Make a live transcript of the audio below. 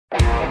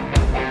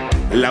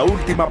La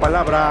última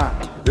palabra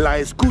la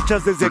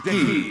escuchas desde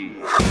aquí.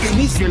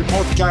 Inicia el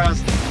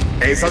podcast.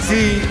 Es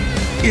así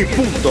y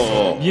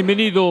punto.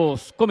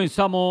 Bienvenidos,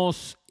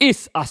 comenzamos.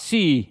 Es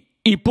así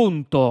y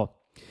punto.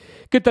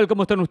 ¿Qué tal?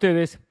 ¿Cómo están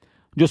ustedes?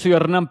 Yo soy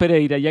Hernán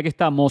Pereira y aquí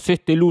estamos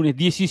este lunes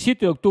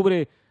 17 de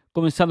octubre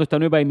comenzando esta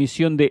nueva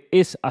emisión de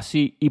Es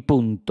así y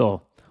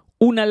punto.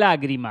 Una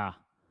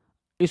lágrima.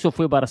 Eso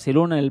fue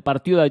Barcelona en el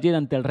partido de ayer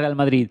ante el Real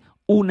Madrid.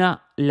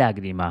 Una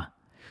lágrima.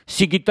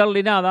 Sin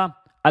quitarle nada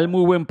al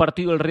muy buen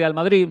partido del Real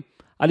Madrid,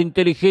 a la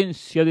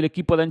inteligencia del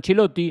equipo de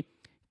Ancelotti,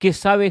 que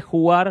sabe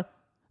jugar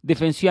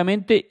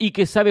defensivamente y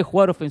que sabe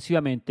jugar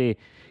ofensivamente,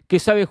 que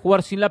sabe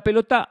jugar sin la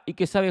pelota y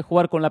que sabe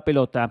jugar con la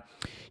pelota,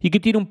 y que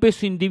tiene un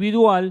peso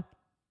individual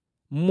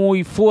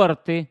muy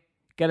fuerte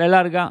que a la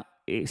larga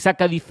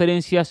saca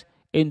diferencias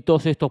en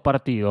todos estos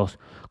partidos,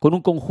 con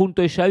un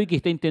conjunto de Xavi que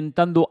está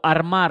intentando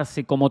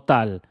armarse como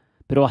tal,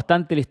 pero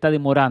bastante le está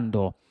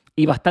demorando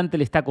y bastante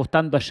le está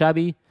costando a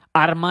Xavi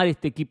armar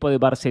este equipo de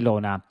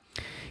Barcelona.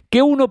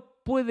 Que uno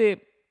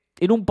puede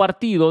en un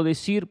partido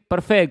decir,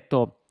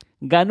 perfecto,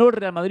 ganó el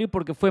Real Madrid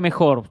porque fue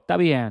mejor, está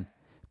bien.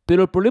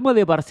 Pero el problema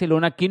de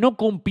Barcelona que no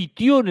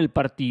compitió en el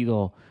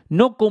partido,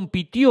 no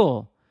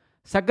compitió,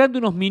 sacando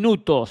unos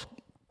minutos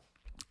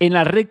en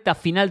la recta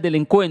final del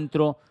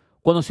encuentro,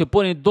 cuando se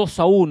pone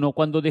 2-1,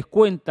 cuando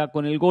descuenta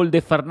con el gol de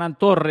Ferran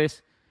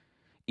Torres,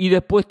 y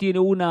después tiene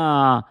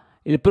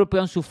el propio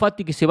Ansu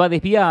Fati que se va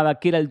desviada,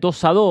 que era el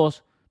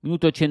 2-2,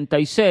 minuto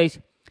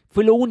 86,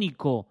 fue lo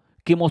único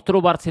que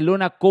mostró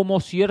Barcelona como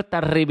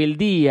cierta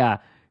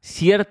rebeldía,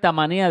 cierta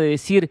manera de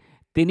decir,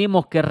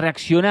 tenemos que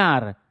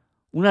reaccionar,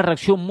 una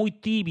reacción muy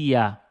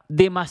tibia,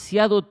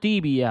 demasiado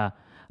tibia,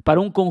 para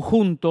un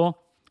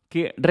conjunto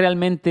que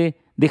realmente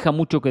deja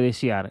mucho que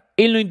desear,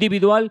 en lo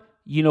individual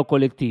y en lo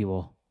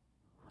colectivo.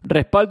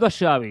 Respaldo a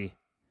Xavi,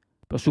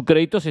 pero su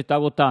crédito se está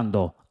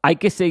agotando. Hay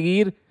que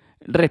seguir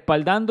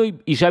respaldando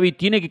y Xavi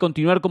tiene que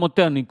continuar como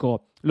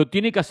técnico, lo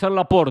tiene que hacer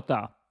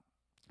Laporta,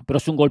 pero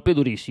es un golpe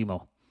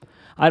durísimo.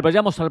 A ver,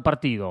 vayamos al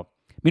partido.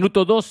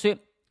 Minuto 12,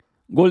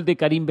 gol de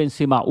Karim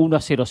Benzema,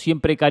 1-0,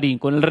 siempre Karim,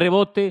 con el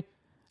rebote,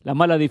 la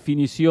mala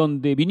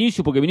definición de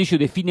Vinicius, porque Vinicius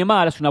define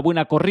mal, hace una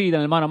buena corrida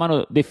en el mano a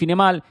mano, define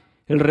mal,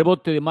 el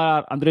rebote de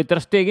Marc-André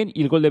ter Stegen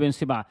y el gol de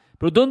Benzema.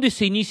 Pero ¿dónde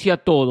se inicia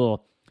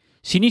todo?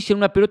 Se inicia en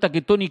una pelota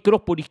que Toni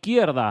Kroos por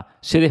izquierda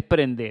se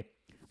desprende.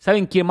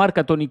 ¿Saben quién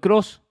marca a Toni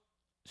Kroos?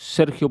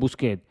 Sergio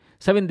Busquets.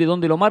 ¿Saben de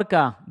dónde lo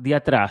marca? De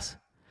atrás.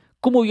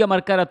 ¿Cómo voy a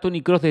marcar a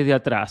Toni Kroos desde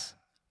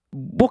atrás?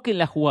 Busquen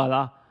la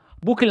jugada,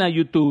 busquen en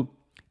YouTube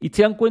y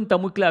se dan cuenta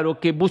muy claro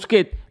que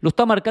Busquets lo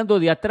está marcando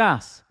de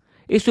atrás.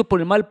 Eso es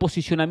por el mal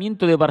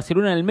posicionamiento de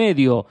Barcelona en el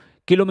medio,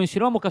 que lo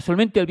mencionamos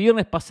casualmente el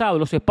viernes pasado,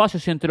 los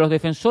espacios entre los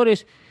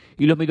defensores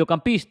y los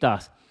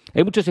mediocampistas.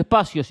 Hay muchos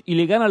espacios y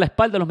le gana la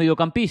espalda a los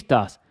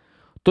mediocampistas.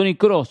 Toni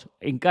Kroos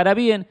encara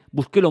bien,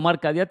 Busquets lo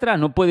marca de atrás,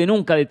 no puede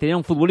nunca detener a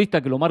un futbolista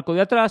que lo marca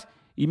de atrás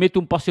y mete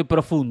un pase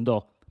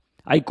profundo.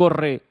 Ahí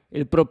corre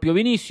el propio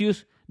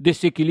Vinicius,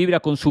 desequilibra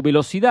con su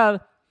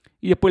velocidad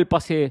y después el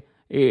pase,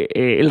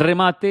 el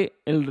remate,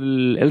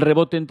 el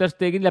rebote en ter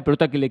Stegen y la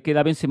pelota que le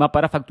queda a Benzema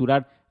para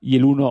facturar y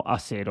el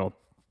 1-0.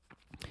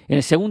 En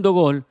el segundo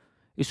gol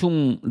es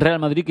un Real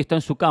Madrid que está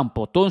en su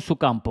campo, todo en su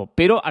campo,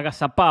 pero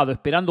agazapado,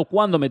 esperando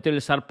cuándo meter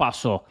el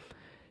zarpazo.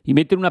 Y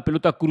mete una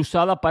pelota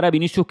cruzada para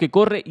Vinicius que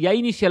corre y ahí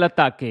inicia el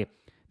ataque.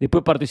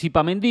 Después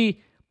participa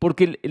Mendy,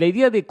 porque la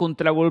idea de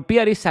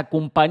contragolpear es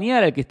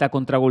acompañar al que está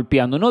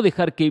contragolpeando, no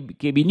dejar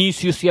que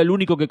Vinicius sea el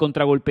único que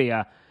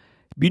contragolpea.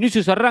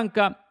 Vinicius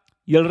arranca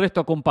y el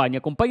resto acompaña.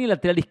 Acompaña el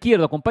lateral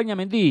izquierdo, acompaña a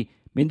Mendy.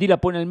 Mendy la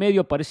pone al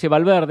medio, aparece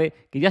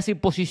Valverde, que ya se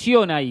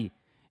posiciona ahí.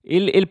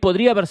 Él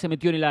podría haberse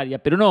metido en el área,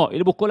 pero no,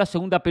 él buscó la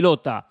segunda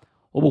pelota,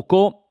 o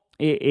buscó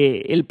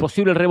el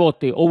posible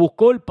rebote, o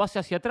buscó el pase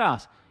hacia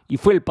atrás. Y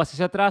fue el pase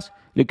hacia atrás,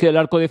 le queda el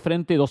arco de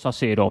frente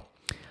 2-0.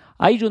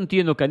 Ahí yo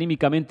entiendo que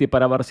anímicamente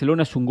para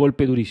Barcelona es un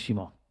golpe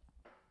durísimo.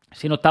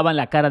 Se notaba en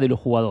la cara de los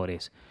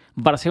jugadores.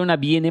 Barcelona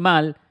viene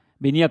mal,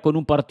 venía con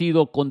un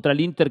partido contra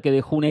el Inter que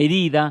dejó una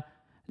herida,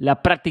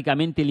 la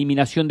prácticamente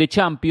eliminación de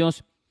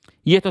Champions,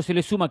 y esto se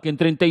le suma que en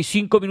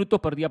 35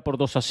 minutos perdía por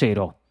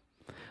 2-0.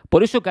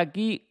 Por eso que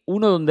aquí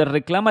uno donde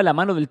reclama la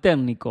mano del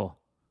técnico,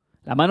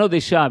 la mano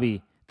de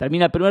Xavi,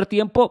 termina el primer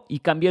tiempo y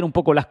cambiar un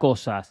poco las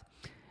cosas.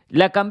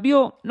 ¿La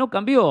cambió? No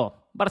cambió.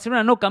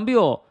 Barcelona no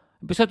cambió.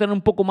 Empezó a tener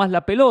un poco más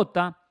la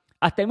pelota.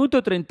 Hasta el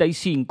minuto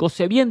 35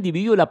 se habían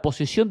dividido la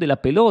posesión de la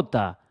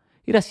pelota.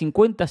 Era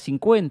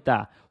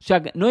 50-50. O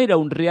sea, no era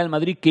un Real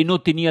Madrid que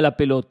no tenía la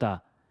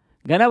pelota.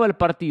 Ganaba el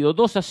partido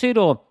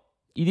 2-0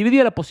 y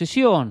dividía la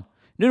posesión.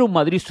 No era un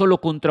Madrid solo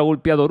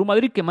contragolpeador. Un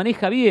Madrid que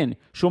maneja bien.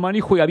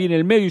 Tchouaméni juega bien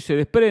el medio y se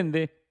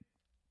desprende.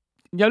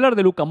 Y hablar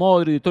de Luka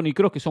Modric, de Toni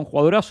Kroos, que son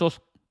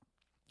jugadorazos.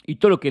 Y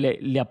todo lo que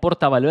le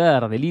aporta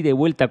Valverde, el ida y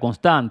vuelta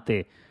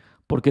constante,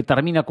 porque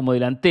termina como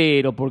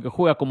delantero, porque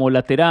juega como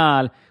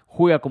lateral,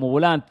 juega como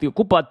volante,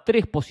 ocupa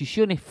 3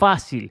 posiciones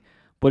fácil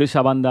por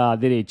esa banda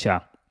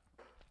derecha.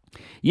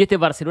 Y este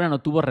Barcelona no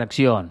tuvo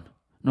reacción,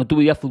 no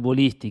tuvo idea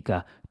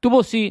futbolística.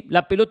 Tuvo sí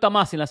la pelota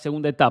más en la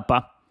segunda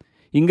etapa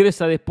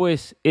Ingresa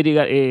después,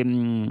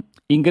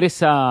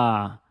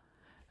 ingresa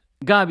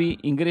Gavi,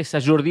 ingresa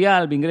Jordi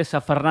Alba,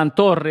 ingresa Ferran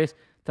Torres,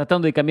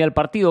 tratando de cambiar el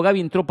partido. Gavi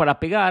entró para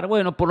pegar,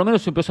 bueno, por lo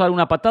menos empezó a dar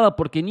una patada,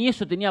 porque ni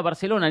eso tenía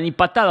Barcelona, ni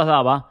patadas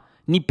daba,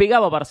 ni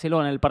pegaba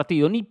Barcelona en el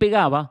partido, ni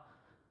pegaba.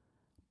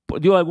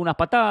 Dio algunas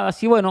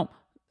patadas y bueno,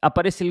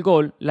 aparece el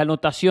gol, la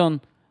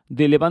anotación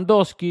de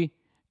Lewandowski,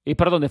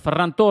 de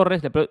Ferran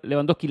Torres.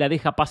 Lewandowski la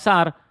deja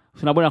pasar,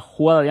 es una buena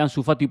jugada de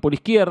Ansu Fati por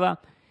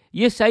izquierda,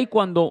 y es ahí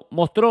cuando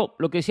mostró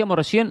lo que decíamos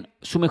recién,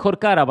 su mejor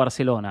cara a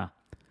Barcelona,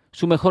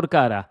 su mejor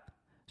cara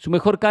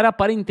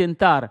para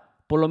intentar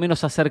por lo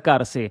menos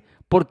acercarse,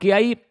 porque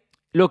ahí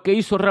lo que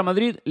hizo Real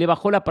Madrid, le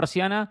bajó la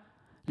persiana,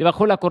 le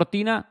bajó la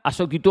cortina a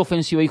su actitud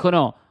ofensiva, dijo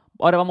no,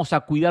 ahora vamos a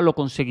cuidar lo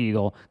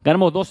conseguido.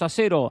 Ganamos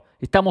 2-0,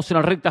 estamos en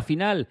la recta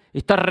final,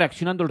 está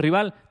reaccionando el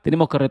rival,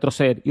 tenemos que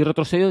retroceder. Y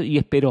retrocedió y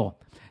esperó.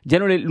 Ya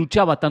no le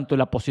luchaba tanto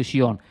la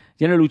posesión,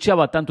 ya no le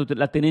luchaba tanto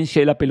la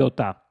tenencia de la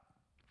pelota.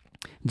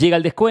 Llega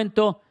el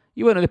descuento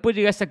y bueno, después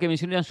llega esa que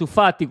mencioné Ansu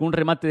Fati con un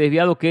remate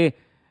desviado que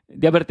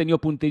de haber tenido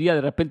puntería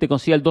de repente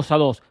conseguía el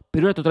 2-2,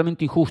 pero era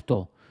totalmente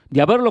injusto.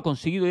 De haberlo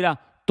conseguido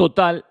era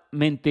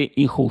totalmente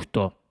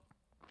injusto.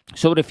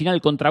 Sobre final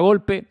el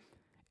contragolpe,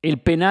 el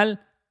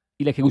penal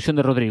y la ejecución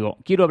de Rodrigo.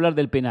 Quiero hablar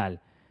del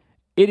penal.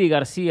 Eric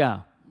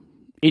García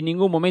en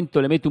ningún momento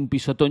le mete un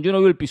pisotón. Yo no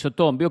veo el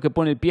pisotón, veo que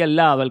pone el pie al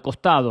lado, al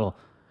costado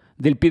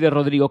del pie de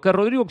Rodrigo. Que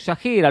Rodrigo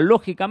exagera,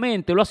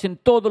 lógicamente, lo hacen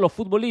todos los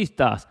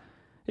futbolistas.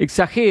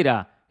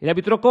 Exagera. El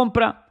árbitro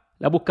compra,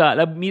 la busca,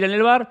 la mira en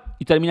el VAR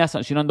y termina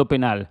sancionando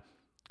penal.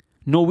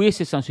 No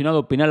hubiese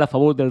sancionado penal a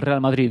favor del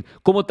Real Madrid,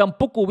 como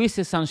tampoco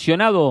hubiese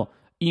sancionado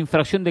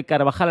infracción de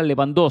Carvajal a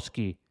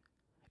Lewandowski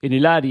en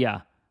el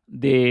área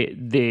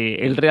de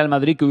el Real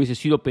Madrid, que hubiese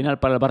sido penal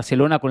para el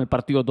Barcelona con el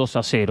partido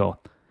 2-0.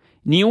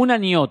 Ni una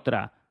ni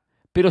otra.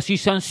 Pero si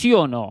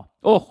sanciono,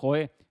 ojo,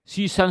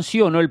 si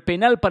sanciono el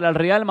penal para el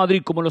Real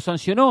Madrid como lo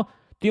sancionó,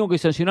 tengo que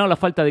sancionar la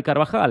falta de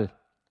Carvajal.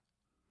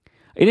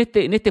 En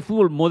este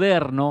fútbol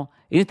moderno,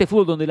 en este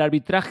fútbol donde el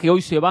arbitraje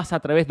hoy se basa a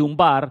través de un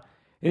VAR,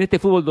 en este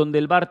fútbol donde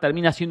el VAR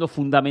termina siendo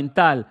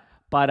fundamental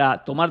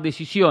para tomar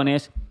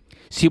decisiones,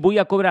 si voy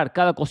a cobrar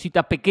cada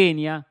cosita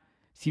pequeña,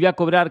 si voy a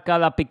cobrar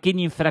cada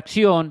pequeña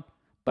infracción,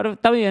 pero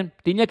está bien,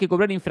 tenía que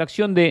cobrar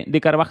infracción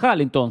de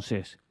Carvajal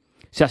entonces.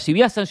 O sea, si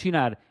voy a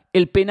sancionar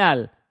el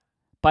penal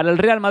para el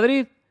Real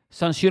Madrid,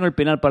 sanciono el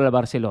penal para el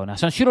Barcelona.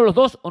 ¿Sanciono los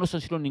dos o no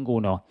sanciono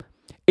ninguno?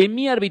 En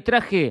mi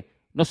arbitraje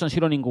no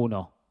sanciono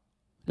ninguno.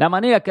 La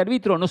manera que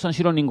arbitro no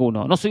sanciono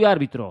ninguno. No soy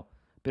árbitro,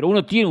 pero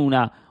uno tiene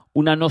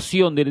una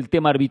noción del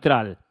tema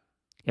arbitral.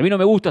 Y a mí no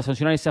me gusta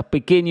sancionar esos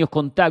pequeños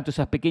contactos,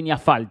 esas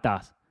pequeñas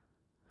faltas.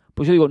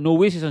 Pues yo digo, no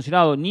hubiese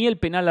sancionado ni el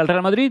penal al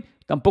Real Madrid,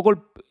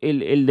 tampoco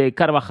el de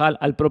Carvajal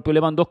al propio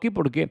Lewandowski,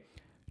 porque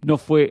no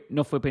fue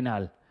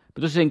penal.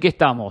 Entonces, ¿en qué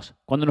estamos?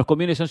 Cuando nos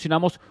conviene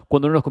sancionamos,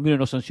 cuando no nos conviene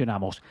no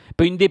sancionamos.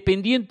 Pero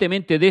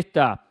independientemente de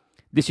esta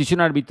decisión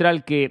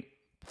arbitral que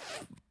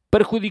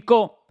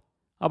perjudicó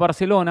a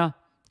Barcelona,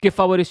 que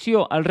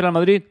favoreció al Real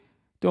Madrid,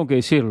 tengo que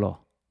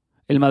decirlo,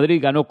 el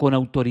Madrid ganó con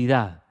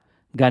autoridad,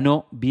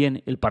 ganó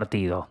bien el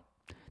partido.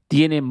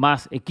 Tiene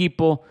más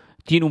equipo,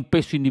 tiene un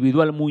peso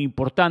individual muy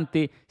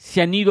importante,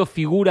 se han ido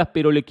figuras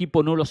pero el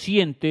equipo no lo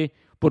siente,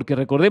 porque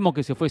recordemos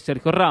que se fue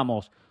Sergio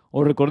Ramos,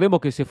 o recordemos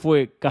que se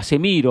fue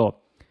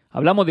Casemiro.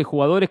 Hablamos de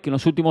jugadores que en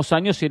los últimos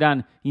años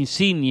eran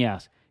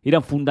insignias,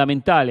 eran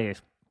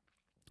fundamentales.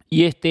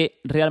 Y este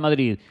Real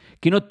Madrid,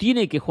 que no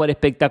tiene que jugar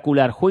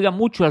espectacular, juega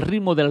mucho al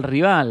ritmo del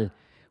rival,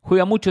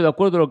 juega mucho de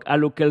acuerdo a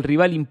lo que el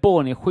rival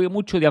impone, juega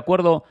mucho de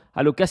acuerdo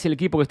a lo que hace el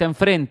equipo que está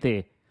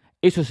enfrente.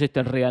 Eso es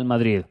el Real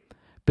Madrid.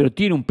 Pero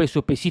tiene un peso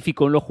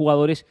específico en los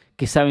jugadores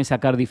que saben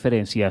sacar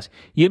diferencias.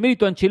 Y el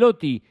mérito a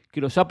Ancelotti,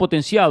 que los ha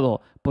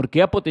potenciado,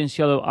 porque ha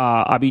potenciado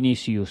a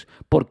Vinicius,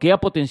 porque ha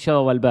potenciado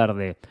a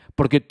Valverde,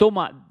 porque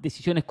toma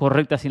decisiones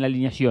correctas en la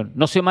alineación,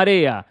 no se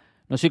marea,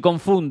 no se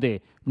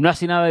confunde, no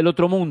hace nada del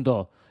otro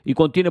mundo. Y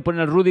cuando tiene que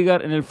poner a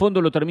Rüdiger en el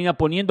fondo, lo termina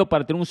poniendo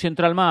para tener un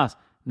central más.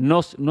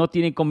 No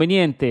tiene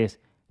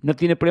inconvenientes, no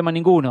tiene problema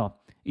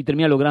ninguno. Y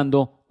termina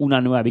logrando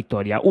una nueva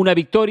victoria. Una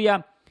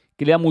victoria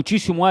que le da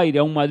muchísimo aire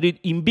a un Madrid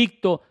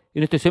invicto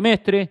en este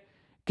semestre,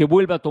 que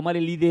vuelve a tomar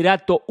el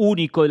liderato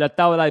único de la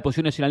tabla de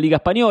posiciones en la Liga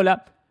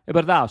Española. Es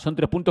verdad, son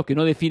 3 puntos que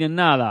no definen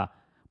nada,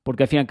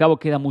 porque al fin y al cabo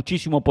queda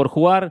muchísimo por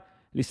jugar.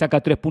 Le saca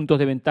 3 puntos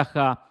de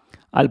ventaja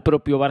al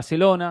propio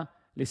Barcelona,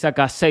 le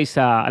saca 6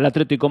 al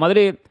Atlético de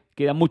Madrid,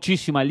 queda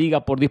muchísima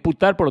liga por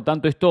disputar, por lo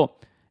tanto esto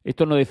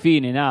no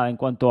define nada en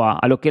cuanto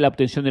a lo que es la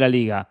obtención de la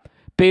liga.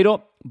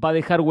 Pero va a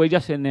dejar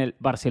huellas en el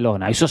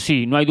Barcelona, eso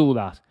sí, no hay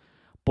dudas,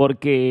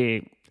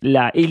 porque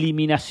la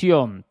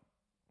eliminación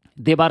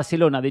de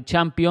Barcelona de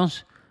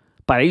Champions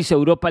para irse a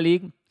Europa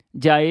League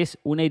ya es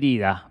una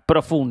herida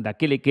profunda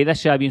que le queda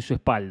ya bien su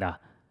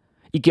espalda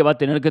y que va a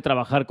tener que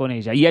trabajar con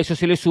ella. Y a eso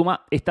se le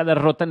suma esta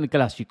derrota en el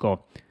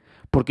Clásico.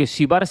 Porque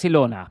si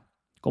Barcelona,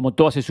 como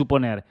todo hace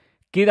suponer,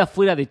 queda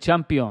fuera de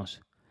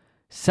Champions,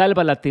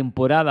 salva la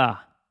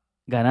temporada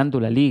ganando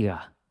la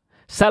Liga.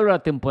 Salva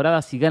la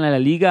temporada si gana la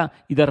Liga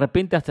y de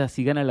repente hasta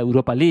si gana la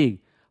Europa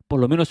League. por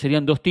lo menos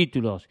serían 2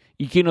 títulos.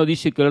 ¿Y quién nos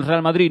dice que el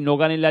Real Madrid no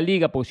gane la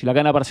Liga? Porque si la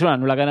gana Barcelona,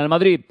 no la gana el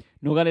Madrid,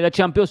 no gane la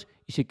Champions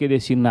y se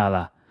quede sin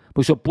nada.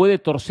 Pues eso puede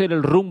torcer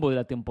el rumbo de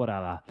la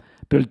temporada.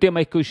 Pero el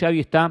tema es que hoy Xavi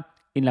está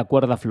en la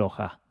cuerda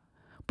floja,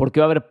 porque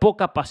va a haber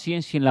poca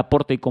paciencia en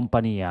Laporta y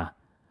compañía,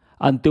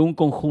 ante un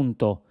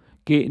conjunto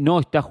que no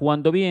está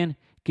jugando bien,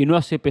 que no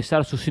hace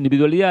pesar sus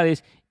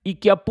individualidades y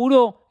que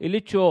apuró el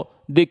hecho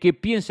de que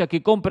piensa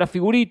que compra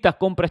figuritas,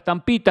 compra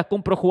estampitas,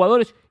 compra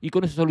jugadores y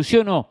con eso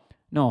solucionó.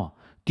 No,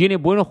 tiene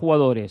buenos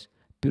jugadores,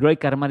 pero hay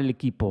que armar el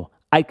equipo,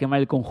 hay que armar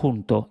el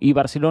conjunto. Y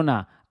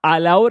Barcelona, a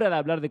la hora de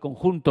hablar de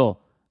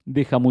conjunto,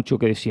 deja mucho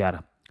que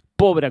desear.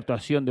 Pobre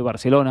actuación de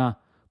Barcelona,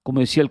 como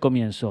decía al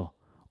comienzo,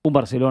 un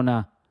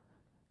Barcelona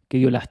que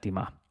dio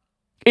lástima.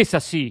 Es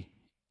así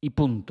y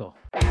punto.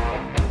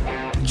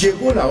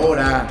 Llegó la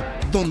hora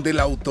donde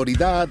la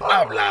autoridad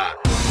habla.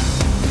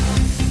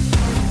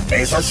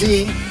 Es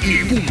así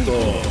y punto.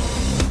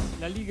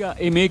 La Liga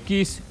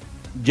MX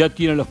ya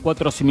tiene los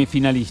 4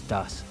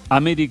 semifinalistas.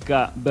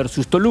 América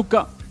versus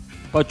Toluca,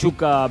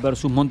 Pachuca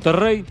versus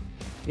Monterrey.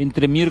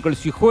 Entre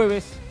miércoles y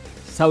jueves,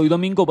 sábado y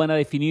domingo van a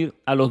definir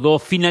a los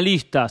 2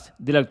 finalistas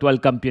del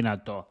actual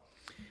campeonato.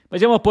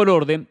 Vayamos por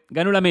orden.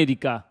 Ganó la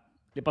América,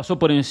 le pasó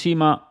por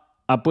encima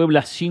a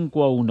Puebla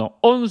 5-1,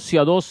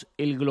 11-2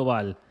 el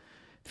global.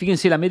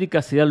 Fíjense, la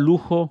América se da el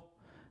lujo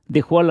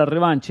de jugar la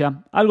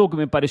revancha, algo que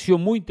me pareció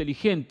muy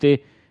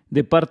inteligente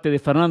de parte de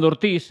Fernando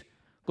Ortiz,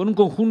 con un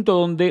conjunto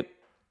donde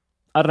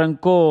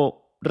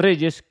arrancó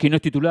Reyes, que no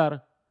es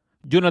titular,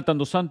 Jonathan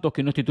Dos Santos,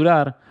 que no es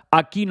titular,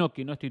 Aquino,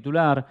 que no es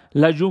titular,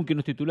 Layún, que no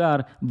es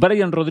titular,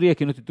 Brian Rodríguez,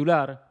 que no es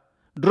titular,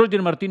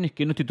 Roger Martínez,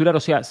 que no es titular, o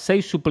sea,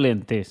 6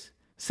 suplentes.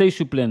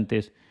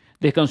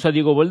 Descansó a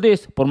Diego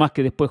Valdés, por más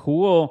que después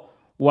jugó,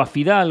 o a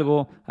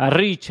Fidalgo, a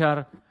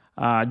Richard,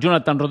 a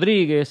Jonathan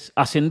Rodríguez,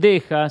 a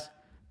Cendejas.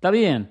 Está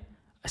bien.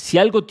 Si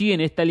algo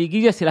tiene esta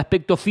liguilla es el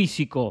aspecto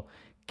físico,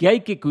 que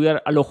hay que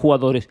cuidar a los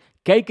jugadores,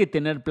 que hay que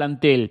tener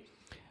plantel.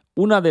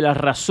 Una de las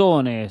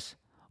razones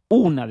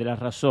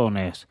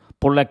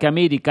por la que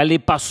América le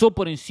pasó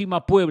por encima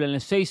a Puebla en el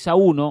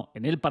 6-1,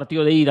 en el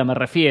partido de ida me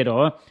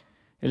refiero,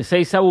 el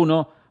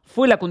 6-1,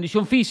 fue la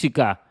condición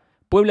física.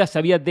 Puebla se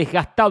había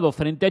desgastado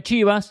frente a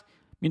Chivas,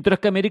 mientras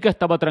que América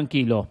estaba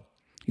tranquilo.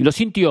 Y lo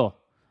sintió.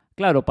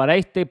 Claro, para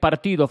este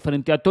partido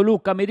frente a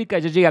Toluca, América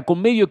ya llega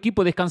con medio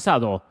equipo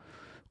descansado,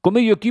 con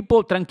medio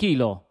equipo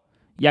tranquilo.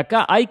 Y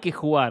acá hay que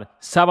jugar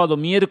sábado,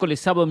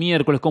 miércoles,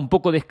 con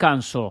poco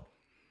descanso.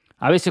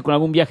 A veces con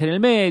algún viaje en el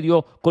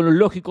medio, con los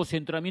lógicos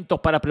entrenamientos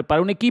para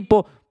preparar un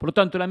equipo. Por lo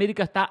tanto, el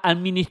América está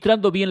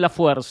administrando bien las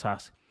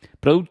fuerzas.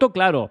 Producto,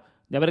 claro,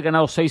 de haber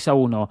ganado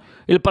 6-1.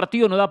 El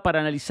partido no da para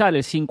analizar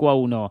el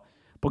 5-1,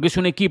 porque es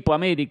un equipo,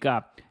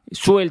 América,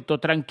 suelto,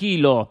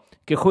 tranquilo,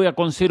 que juega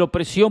con 0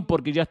 presión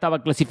porque ya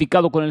estaba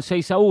clasificado con el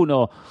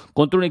 6-1,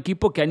 contra un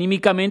equipo que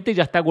anímicamente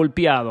ya está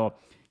golpeado,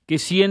 que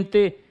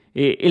siente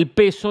el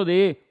peso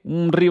de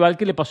un rival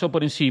que le pasó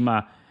por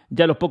encima.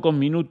 Ya a los pocos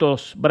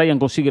minutos Brian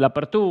consigue la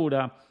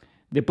apertura,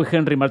 después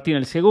Henry Martín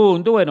el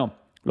segundo, bueno,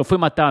 lo fue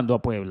matando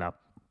a Puebla,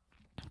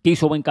 que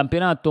hizo buen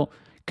campeonato,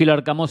 que el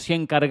Arcamón se ha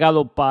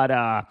encargado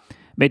para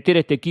meter a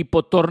este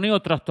equipo torneo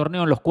tras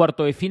torneo en los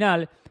cuartos de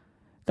final.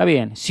 Está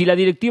bien, si la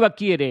directiva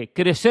quiere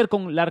crecer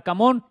con el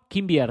Arcamón, que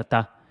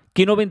invierta,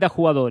 que no venda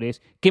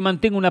jugadores, que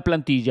mantenga una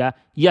plantilla,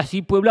 y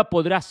así Puebla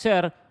podrá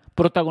ser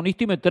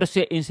protagonista y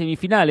meterse en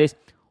semifinales,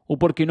 o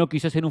porque no,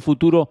 quizás en un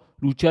futuro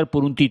luchar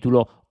por un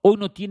título. Hoy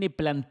no tiene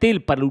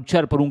plantel para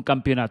luchar por un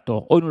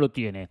campeonato, hoy no lo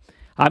tiene.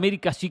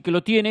 América sí que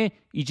lo tiene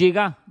y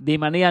llega de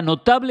manera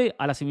notable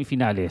a las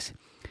semifinales.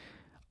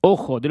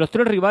 Ojo, de los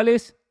 3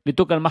 rivales le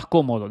toca el más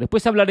cómodo.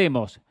 Después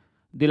hablaremos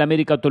del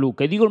América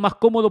Toluca. Y digo el más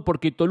cómodo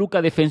porque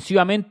Toluca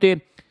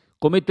defensivamente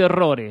comete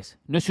errores.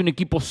 No es un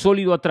equipo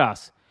sólido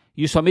atrás.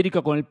 Y eso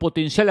América con el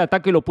potencial de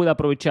ataque lo puede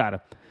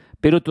aprovechar.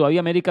 Pero todavía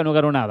América no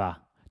ganó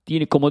nada.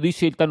 Tiene, como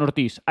dice el Tan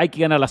Ortiz, hay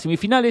que ganar las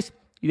semifinales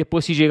y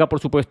después sí llega, por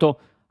supuesto,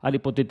 a la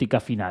hipotética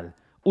final.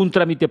 Un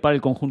trámite para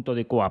el conjunto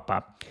de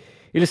Coapa.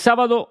 El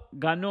sábado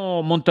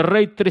ganó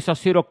Monterrey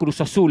 3-0 a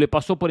Cruz Azul. Le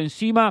pasó por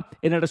encima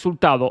en el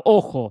resultado.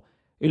 Ojo,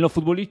 en lo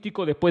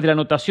futbolístico, después de la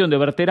anotación de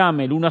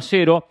Berterame, el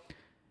 1-0,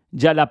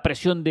 ya la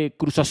presión de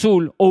Cruz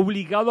Azul,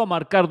 obligado a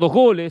marcar 2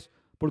 goles,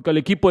 porque al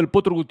equipo del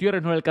Potro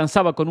Gutiérrez no le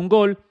alcanzaba con un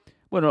gol.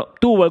 Bueno,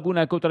 tuvo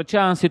alguna que otra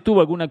chance,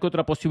 tuvo alguna que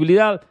otra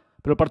posibilidad,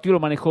 pero el partido lo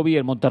manejó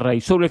bien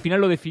Monterrey. Sobre el final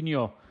lo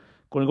definió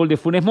con el gol de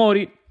Funes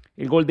Mori,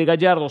 el gol de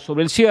Gallardo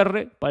sobre el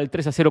cierre, para el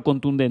 3-0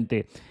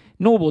 contundente.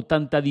 No hubo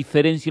tanta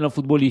diferencia en lo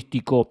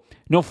futbolístico,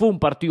 no fue un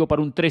partido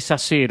para un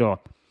 3-0,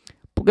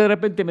 porque de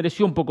repente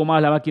mereció un poco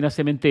más la máquina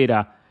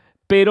cementera,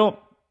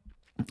 pero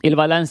el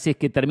balance es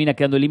que termina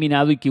quedando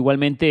eliminado y que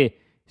igualmente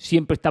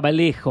siempre estaba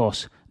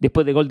lejos,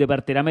 después del gol de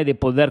Berterame, de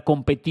poder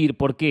competir.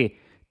 ¿Por qué?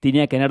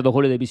 Tenía que ganar 2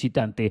 goles de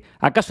visitante.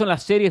 Acá son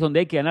las series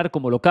donde hay que ganar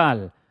como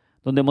local,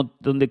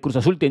 donde Cruz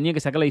Azul tenía que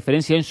sacar la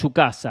diferencia en su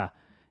casa.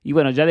 Y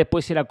bueno, ya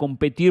después era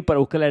competir para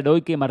buscar la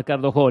heroica y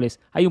marcar 2 goles.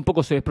 Ahí un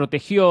poco se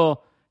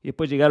desprotegió y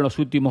después llegaron los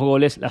últimos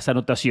goles, las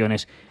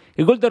anotaciones.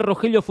 El gol de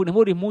Rogelio Funes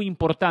Mori es muy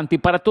importante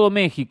para todo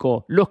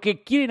México. Los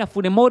que quieren a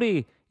Funes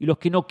Mori y los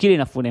que no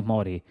quieren a Funes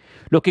Mori.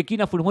 Los que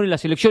quieren a Funes Mori en la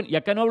selección, y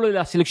acá no hablo de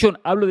la selección,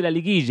 hablo de la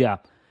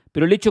liguilla,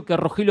 pero el hecho que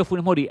Rogelio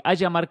Funes Mori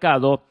haya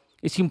marcado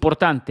es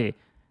importante.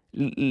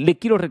 Le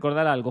quiero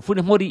recordar algo,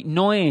 Funes Mori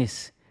no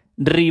es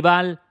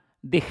rival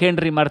de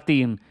Henry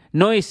Martín,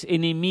 no es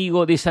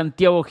enemigo de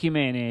Santiago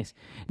Jiménez,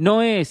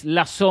 no es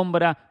la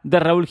sombra de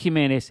Raúl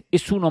Jiménez,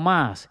 es uno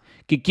más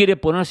que quiere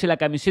ponerse la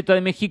camiseta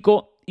de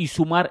México y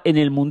sumar en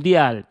el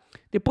Mundial.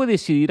 Después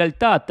decidirá el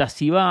Tata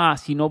si va,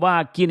 si no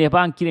va, quiénes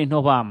van, quiénes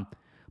no van,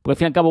 porque al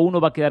fin y al cabo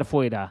uno va a quedar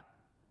fuera.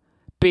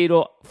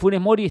 Pero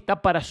Funes Mori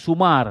está para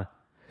sumar,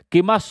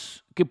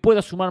 que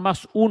pueda sumar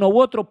más uno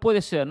u otro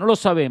puede ser, no lo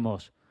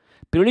sabemos.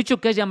 Pero el hecho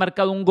que haya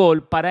marcado un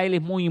gol para él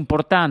es muy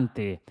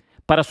importante,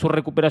 para su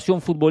recuperación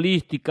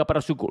futbolística,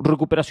 para su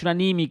recuperación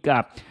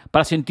anímica,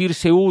 para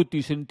sentirse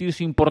útil,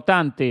 sentirse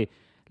importante.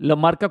 Lo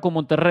marca con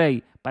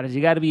Monterrey para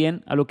llegar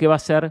bien a lo que va a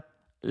ser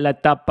la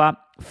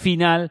etapa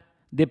final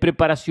de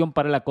preparación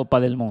para la Copa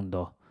del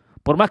Mundo.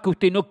 Por más que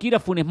usted no quiera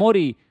Funes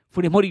Mori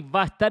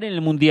va a estar en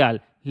el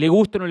Mundial, le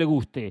guste o no le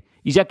guste.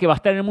 Y ya que va a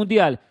estar en el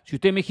Mundial, si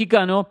usted es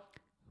mexicano,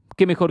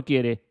 ¿qué mejor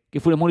quiere? Que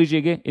Funes Mori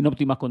llegue en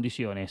óptimas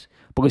condiciones.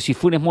 Porque si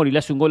Funes Mori le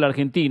hace un gol a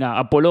Argentina,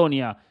 a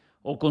Polonia,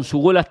 o con su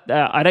gol a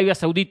Arabia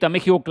Saudita,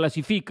 México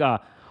clasifica,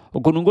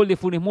 o con un gol de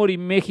Funes Mori,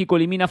 México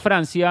elimina a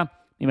Francia,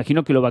 me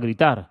imagino que lo va a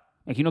gritar,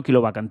 me imagino que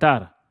lo va a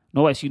cantar.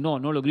 No va a decir, no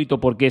lo grito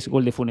porque es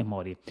gol de Funes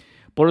Mori.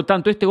 Por lo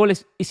tanto, este gol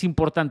es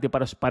importante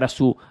para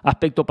su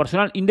aspecto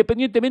personal,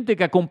 independientemente de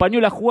que acompañó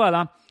la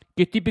jugada,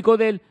 que es típico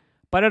de él,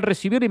 para el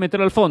recibir y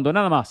meter al fondo,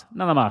 nada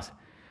más.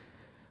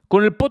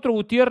 Con el Potro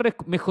Gutiérrez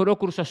mejoró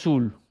Cruz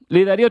Azul.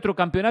 ¿Le daría otro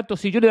campeonato?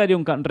 Sí, yo le daría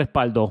un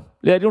respaldo.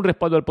 Le daría un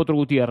respaldo al Potro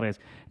Gutiérrez.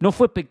 No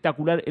fue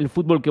espectacular el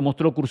fútbol que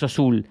mostró Cruz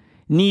Azul.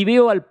 Ni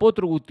veo al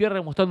Potro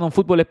Gutiérrez mostrando un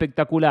fútbol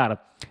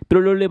espectacular. Pero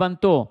lo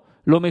levantó,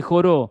 lo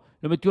mejoró,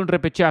 lo metió en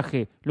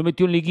repechaje, lo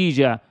metió en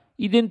liguilla.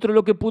 Y dentro de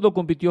lo que pudo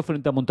compitió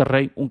frente a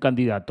Monterrey, un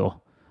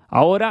candidato.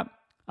 Ahora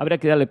habrá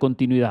que darle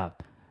continuidad.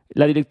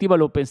 La directiva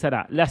lo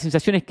pensará. La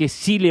sensación es que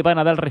sí le van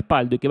a dar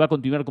respaldo y que va a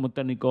continuar como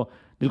técnico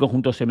del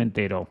conjunto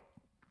cementero.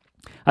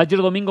 Ayer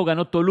domingo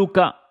ganó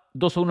Toluca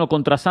 2-1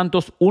 contra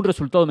Santos, un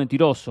resultado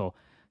mentiroso.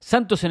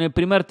 Santos en el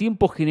primer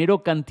tiempo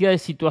generó cantidad de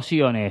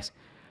situaciones,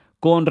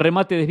 con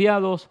remates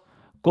desviados,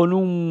 con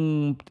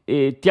un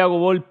Thiago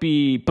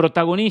Volpi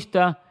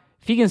protagonista.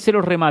 Fíjense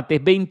los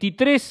remates,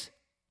 23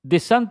 de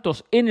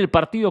Santos en el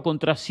partido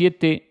contra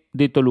 7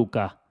 de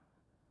Toluca.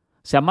 O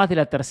sea, más de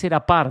la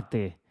tercera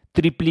parte.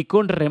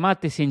 Triplicó en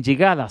remates en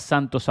llegadas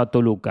Santos a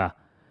Toluca.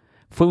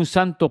 Fue un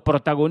Santos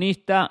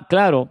protagonista,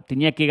 claro,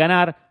 tenía que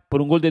ganar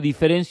por un gol de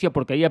diferencia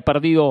porque había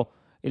perdido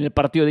en el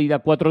partido de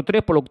ida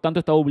 4-3, por lo tanto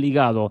estaba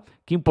obligado.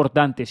 Qué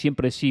importante,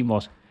 siempre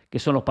decimos que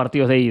son los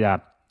partidos de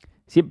ida.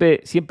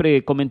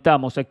 Siempre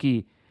comentamos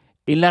aquí,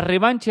 en las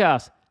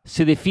revanchas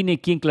se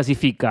define quién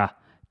clasifica,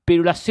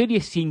 pero las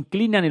series se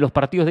inclinan en los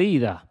partidos de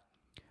ida.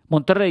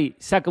 Monterrey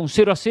saca un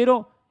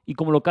 0-0 y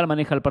como local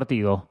maneja el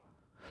partido.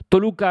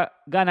 Toluca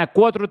gana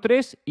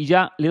 4-3 y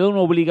ya le da una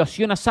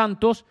obligación a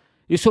Santos,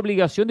 esa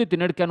obligación de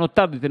tener que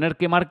anotar, de tener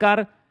que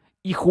marcar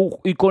y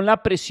con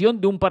la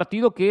presión de un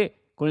partido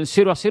que con el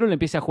 0-0 le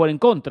empieza a jugar en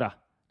contra.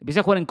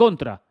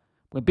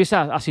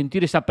 Empieza a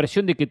sentir esa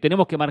presión de que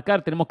tenemos que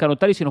marcar, tenemos que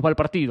anotar y se nos va el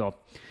partido.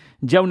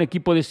 Ya un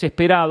equipo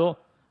desesperado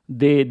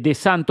de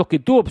Santos que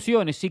tuvo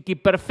opciones y que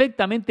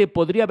perfectamente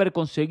podría haber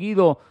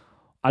conseguido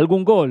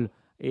algún gol.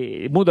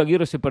 Mudo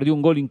Aguirre se perdió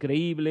un gol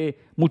increíble,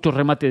 muchos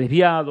remates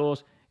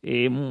desviados,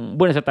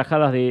 buenas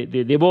atajadas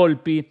de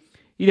Volpi.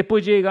 Y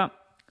después llega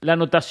la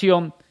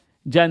anotación.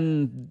 Ya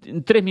en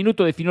 3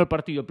 minutos definió el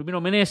partido. Primero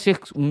Meneses,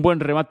 un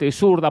buen remate de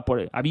zurda,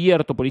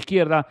 abierto por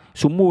izquierda.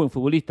 Es un muy buen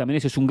futbolista.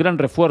 Meneses es un gran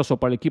refuerzo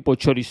para el equipo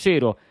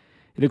choricero,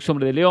 el ex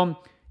hombre de León.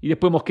 Y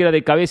después Mosquera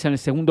de cabeza en el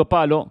segundo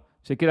palo.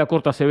 Se queda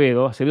corto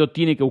Acevedo. Acevedo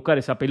tiene que buscar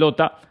esa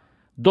pelota.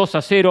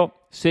 2-0,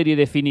 serie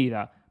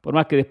definida. Por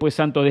más que después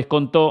Santos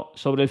descontó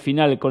sobre el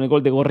final con el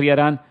gol de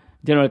Gorriarán,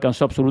 ya no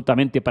alcanzó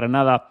absolutamente para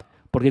nada,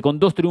 porque con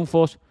 2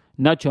 triunfos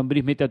Nacho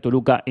Ambriz mete a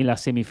Toluca en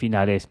las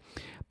semifinales.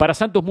 Para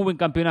Santos muy buen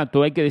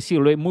campeonato, hay que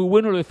decirlo, muy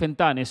bueno lo de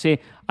Fentanes,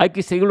 hay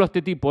que seguirlo a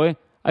este tipo,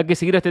 hay que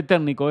seguir a este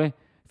técnico.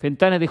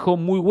 Fentanes dejó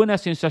muy buenas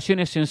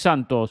sensaciones en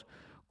Santos,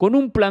 con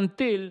un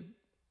plantel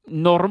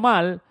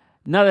normal,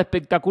 nada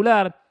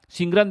espectacular,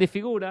 sin grandes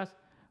figuras,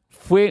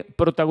 fue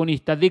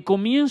protagonista de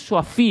comienzo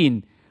a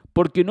fin,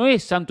 porque no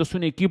es Santos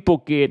un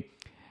equipo que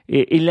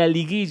en la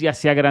liguilla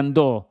se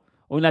agrandó,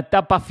 o en la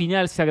etapa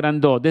final se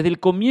agrandó. Desde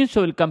el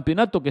comienzo del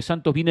campeonato que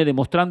Santos viene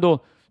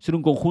demostrando ser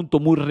un conjunto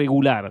muy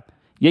regular.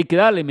 Y hay que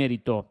darle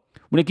mérito.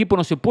 Un equipo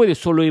no se puede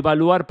solo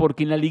evaluar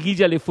porque en la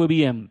liguilla le fue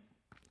bien,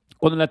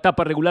 cuando en la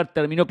etapa regular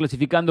terminó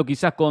clasificando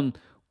quizás con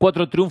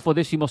 4 triunfos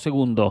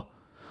 12º.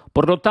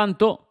 Por lo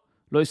tanto,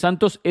 lo de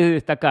Santos es de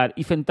destacar.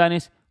 Y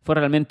Fentanes fue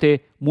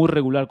realmente muy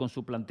regular con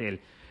su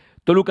plantel.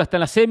 Toluca está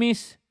en las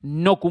semis,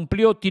 no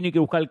cumplió, tiene que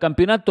buscar el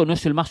campeonato, no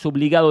es el más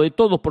obligado de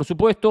todos, por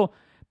supuesto,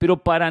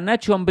 pero para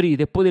Nacho Ambriz,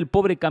 después del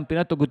pobre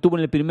campeonato que tuvo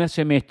en el primer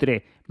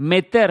semestre,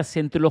 meterse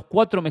entre los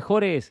 4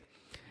 mejores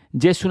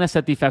ya es una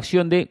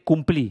satisfacción de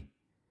cumplir.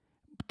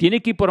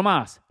 tiene que ir por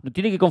más, no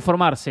tiene que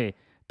conformarse,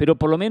 pero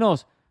por lo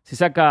menos se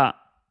saca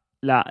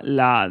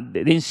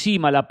de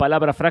encima la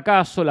palabra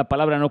fracaso, la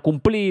palabra no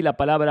cumplir, la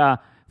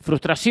palabra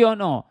frustración.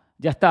 No,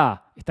 ya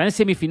está en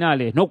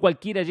semifinales, no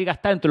cualquiera llega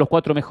hasta entre los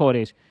 4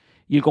 mejores,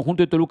 y el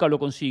conjunto de Toluca lo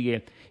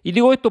consigue. Y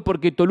digo esto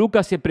porque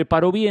Toluca se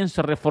preparó bien,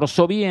 se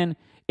reforzó bien,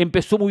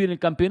 empezó muy bien el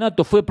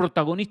campeonato, fue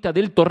protagonista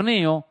del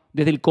torneo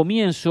desde el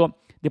comienzo,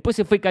 después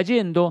se fue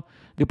cayendo,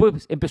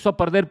 después empezó a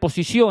perder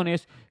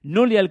posiciones,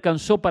 no le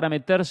alcanzó para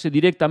meterse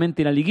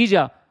directamente en la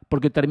liguilla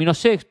porque terminó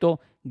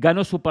sexto,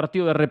 ganó su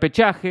partido de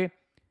repechaje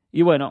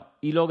y bueno,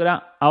 y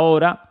logra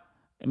ahora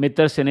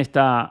meterse en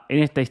esta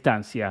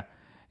instancia.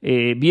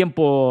 Bien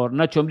por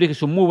Nacho Ambriz, que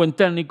es un muy buen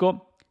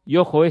técnico, y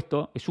ojo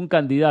esto, es un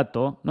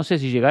candidato, no sé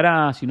si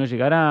llegará, si no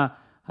llegará,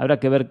 habrá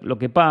que ver lo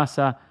que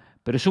pasa,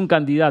 pero es un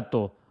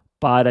candidato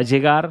para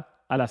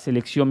llegar a la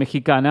selección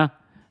mexicana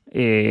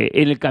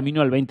en el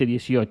camino al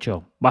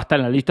 2018. Va a estar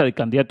en la lista de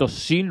candidatos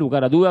sin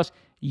lugar a dudas,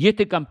 y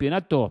este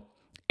campeonato,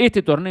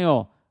 este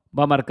torneo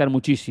va a marcar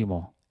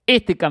muchísimo.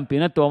 Este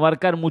campeonato va a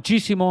marcar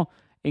muchísimo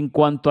en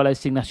cuanto a la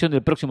designación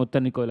del próximo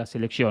técnico de la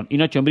selección. Y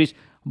Nacho Ambriz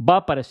va a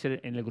aparecer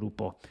en el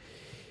grupo.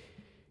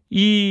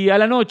 Y a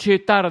la noche,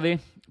 tarde,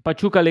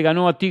 Pachuca le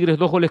ganó a Tigres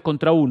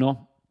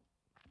 2-1.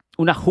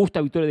 Una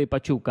justa victoria de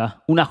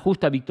Pachuca, una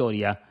justa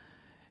victoria.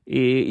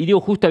 Y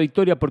digo justa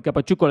victoria porque a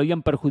Pachuca lo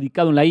habían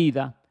perjudicado en la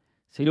ida.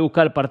 Se iba a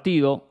buscar el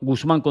partido,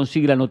 Guzmán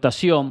consigue la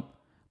anotación,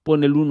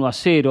 pone el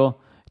 1-0.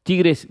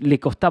 Tigres le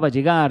costaba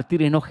llegar,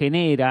 Tigres no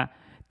genera,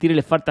 Tigres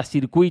le falta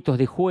circuitos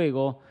de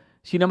juego.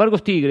 Sin embargo,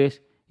 es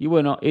Tigres. Y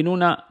bueno, en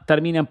una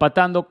termina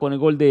empatando con el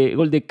gol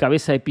de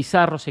cabeza de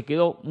Pizarro. Se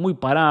quedó muy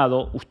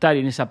parado Ustari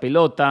en esa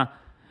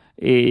pelota.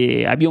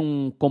 Había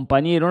un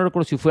compañero, no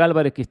recuerdo si fue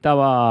Álvarez que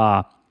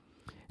estaba...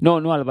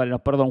 No Álvarez,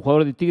 perdón, un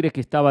jugador de Tigres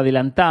que estaba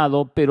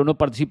adelantado, pero no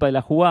participa de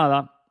la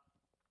jugada.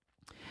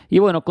 Y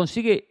bueno,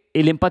 consigue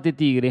el empate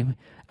Tigres.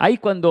 Ahí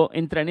cuando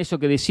entra en eso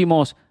que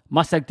decimos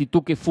más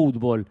actitud que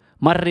fútbol,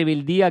 más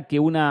rebeldía que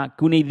una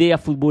idea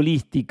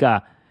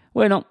futbolística.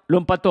 Bueno, lo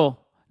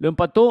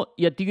empató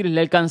y a Tigres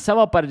le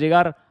alcanzaba para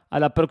llegar a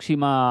la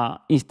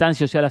próxima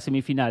instancia, o sea, a las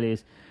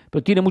semifinales.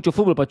 Pero tiene mucho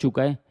fútbol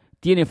Pachuca,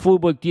 Tiene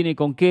fútbol, tiene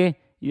con qué,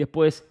 y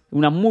después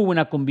una muy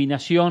buena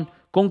combinación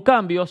con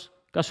cambios,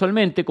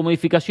 casualmente, con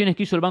modificaciones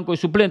que hizo el banco de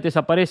suplentes,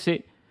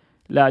 aparece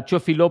la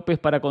Chofi López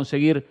para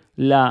conseguir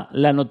la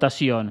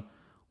anotación.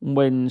 Un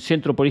buen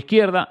centro por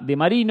izquierda de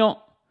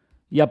Marino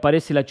y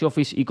aparece la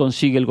Chofis y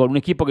consigue el gol. Un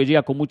equipo que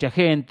llega con mucha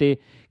gente,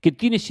 que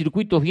tiene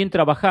circuitos bien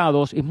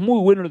trabajados. Es muy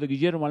bueno lo de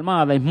Guillermo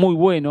Almada, es muy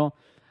bueno.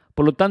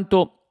 Por lo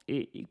tanto,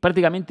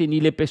 prácticamente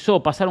ni le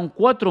pesó. Pasaron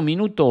 4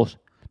 minutos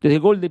desde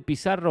el gol de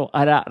Pizarro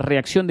a la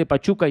reacción de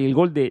Pachuca y el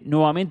gol de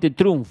nuevamente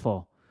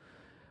triunfo.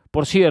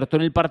 Por cierto,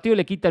 en el partido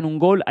le quitan un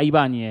gol a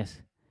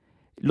Ibáñez.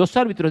 Los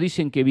árbitros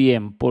dicen que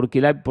bien, porque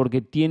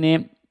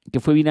que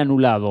fue bien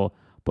anulado,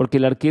 porque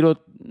el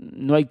arquero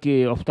no hay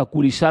que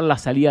obstaculizar la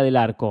salida del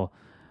arco.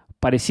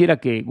 Pareciera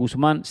que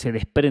Guzmán se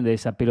desprende de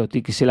esa pelota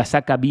y que se la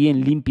saca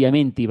bien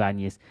limpiamente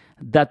Ibáñez.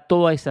 Da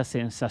toda esa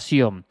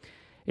sensación.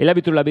 El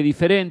árbitro la ve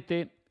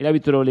diferente, el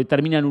árbitro le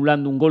termina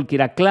anulando un gol que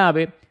era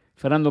clave.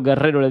 Fernando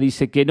Guerrero le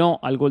dice que no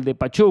al gol de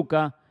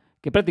Pachuca,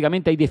 que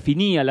prácticamente ahí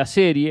definía la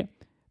serie,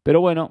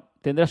 pero bueno,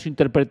 tendrá su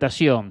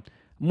interpretación.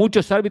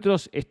 Muchos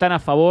árbitros están a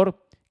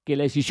favor que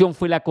la decisión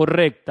fue la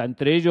correcta,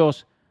 entre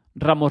ellos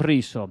Ramos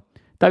Rizzo.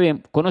 Está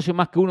bien, conoce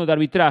más que uno de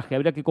arbitraje,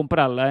 habría que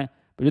comprarla,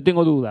 pero yo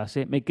tengo dudas,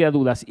 me quedan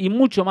dudas. Y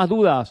mucho más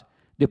dudas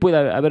después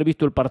de haber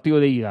visto el partido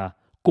de ida,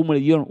 cómo le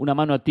dieron una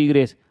mano a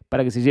Tigres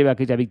para que se lleve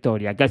aquella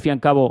victoria, que al fin y al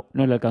cabo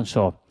no le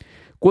alcanzó.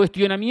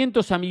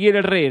 Cuestionamientos a Miguel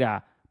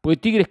Herrera, porque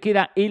Tigres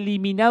queda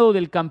eliminado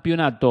del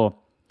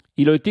campeonato.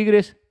 Y lo de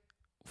Tigres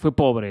fue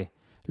pobre,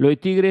 lo de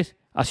Tigres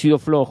ha sido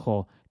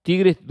flojo.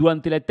 Tigres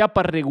durante la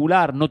etapa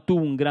regular no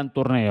tuvo un gran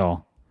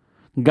torneo.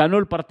 Ganó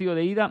el partido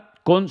de ida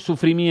con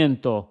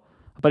sufrimiento.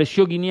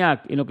 Apareció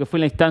Guignac en lo que fue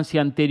la instancia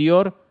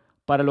anterior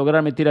para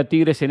lograr meter a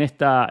Tigres en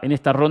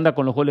esta ronda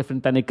con los goles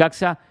frente a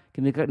Necaxa,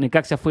 que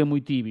Necaxa fue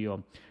muy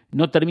tibio.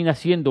 No termina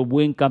siendo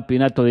buen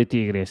campeonato de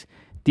Tigres.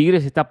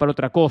 Tigres está para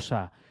otra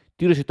cosa.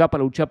 Tigres está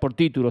para luchar por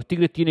títulos.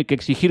 Tigres tiene que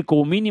exigir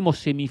como mínimo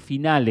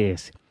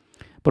semifinales.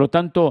 Por lo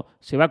tanto,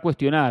 se va a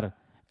cuestionar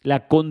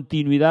la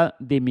continuidad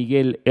de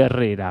Miguel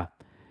Herrera.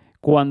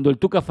 Cuando el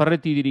Tuca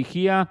Ferretti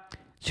dirigía,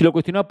 se lo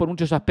cuestionaba por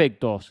muchos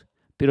aspectos,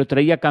 pero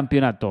traía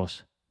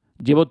campeonatos,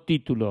 llevó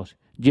títulos,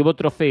 llevó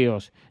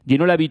trofeos,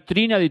 llenó la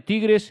vitrina de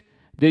Tigres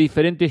de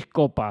diferentes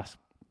copas.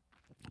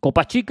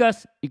 Copas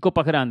chicas y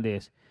copas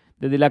grandes.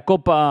 Desde la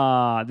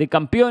Copa de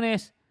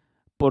Campeones,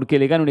 porque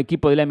le gana un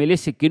equipo de la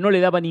MLS que no le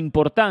daban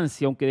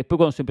importancia, aunque después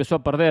cuando se empezó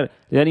a perder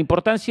le dan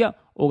importancia,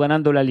 o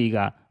ganando la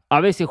Liga. A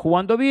veces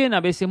jugando bien,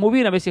 a veces muy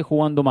bien, a veces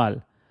jugando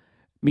mal.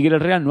 Miguel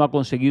Herrera no ha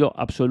conseguido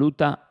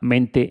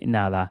absolutamente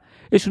nada.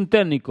 Es un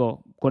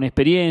técnico con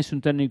experiencia,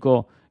 un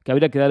técnico que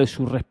habría que darle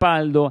su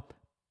respaldo,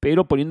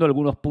 pero poniendo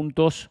algunos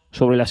puntos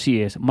sobre las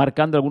IES,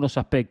 marcando algunos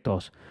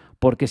aspectos,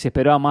 porque se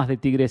esperaba más de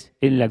Tigres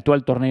en el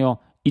actual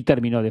torneo y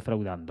terminó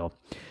defraudando.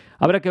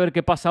 Habrá que ver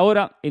qué pasa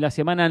ahora. En la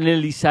semana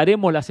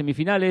analizaremos las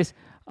semifinales.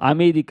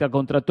 América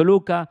contra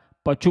Toluca,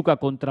 Pachuca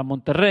contra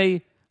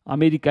Monterrey.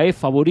 América es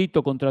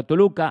favorito contra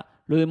Toluca.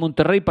 Lo de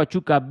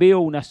Monterrey-Pachuca veo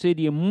una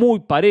serie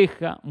muy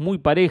pareja, muy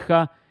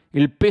pareja.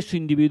 El peso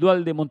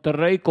individual de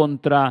Monterrey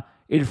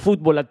contra el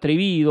fútbol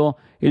atrevido,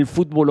 el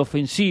fútbol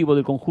ofensivo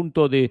del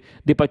conjunto de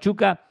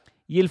Pachuca.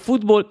 Y el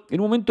fútbol, en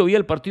un momento vi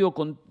el partido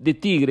de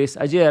Tigres,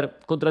 ayer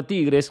contra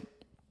Tigres,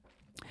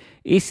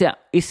 esa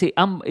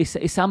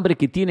hambre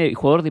que tiene el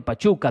jugador de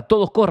Pachuca.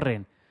 Todos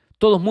corren,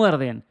 todos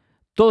muerden,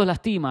 todos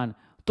lastiman,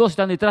 todos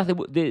están detrás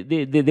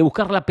de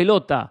buscar la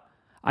pelota.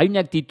 Hay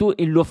una actitud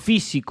en lo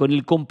físico, en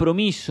el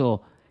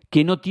compromiso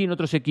que no tienen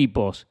otros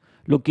equipos.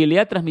 Lo que le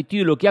ha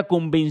transmitido y lo que ha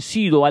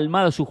convencido a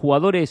Almada a sus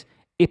jugadores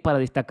es para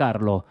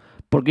destacarlo.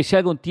 Porque si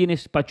algo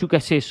tienes Pachuca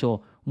es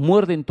eso,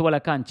 muerden toda la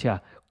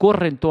cancha,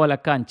 corren toda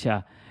la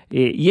cancha,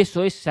 y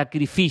eso es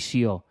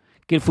sacrificio,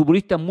 que el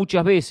futbolista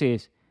muchas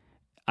veces,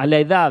 a la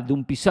edad de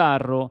un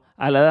Pizarro,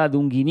 a la edad de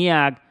un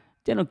Guignac,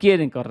 ya no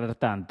quieren correr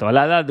tanto, a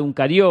la edad de un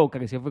Carioca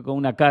que se fue con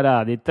una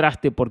cara de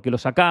traste porque lo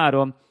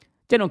sacaron,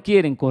 ya no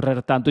quieren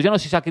correr tanto, ya no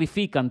se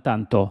sacrifican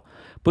tanto.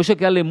 Por eso hay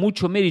que darle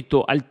mucho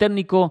mérito al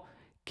técnico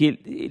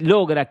que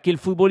logra que el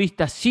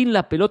futbolista sin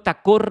la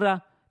pelota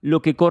corra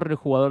lo que corre el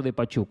jugador de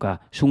Pachuca.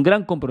 Es un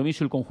gran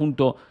compromiso el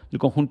conjunto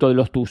de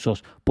los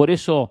Tuzos. Por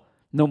eso,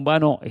 no en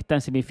vano está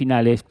en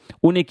semifinales.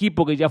 Un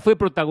equipo que ya fue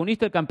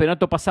protagonista del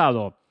campeonato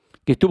pasado,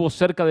 que estuvo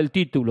cerca del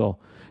título,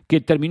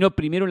 que terminó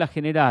primero en la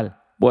general.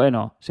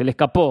 Bueno, se le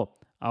escapó.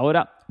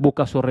 Ahora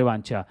busca su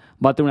revancha.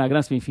 Va a tener una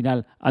gran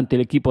semifinal ante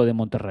el equipo de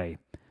Monterrey.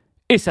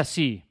 Es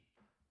así.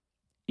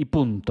 Y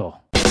punto.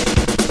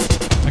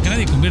 Acá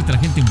nadie convierte a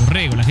la gente en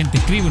borrego, la gente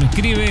escribe o no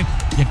escribe,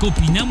 y acá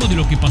opinamos de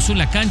lo que pasó en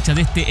la cancha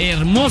de este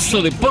hermoso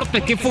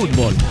deporte que es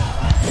fútbol.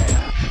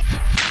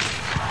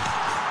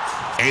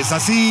 Es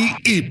así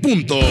y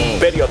punto.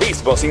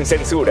 Periodismo sin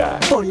censura.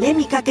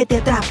 Polémica que te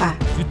atrapa.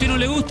 Si a usted no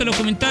le gusta los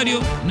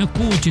comentarios, no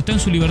escuche, está en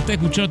su libertad de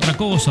escuchar otra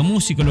cosa,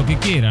 música, lo que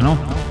quiera, ¿no?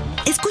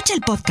 Escucha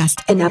el podcast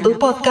en Apple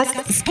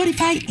Podcast,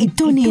 Spotify y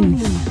TuneIn.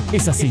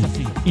 Es así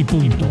y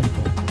punto.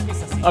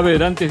 A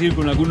ver, antes de ir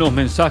con algunos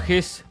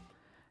mensajes,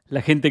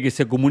 la gente que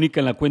se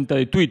comunica en la cuenta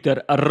de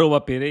Twitter,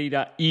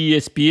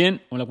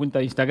 @PereiraESPN, o en la cuenta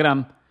de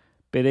Instagram,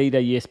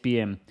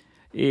 PereiraESPN.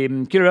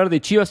 Quiero hablar de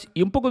Chivas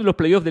y un poco de los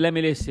playoffs de la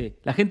MLS.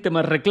 La gente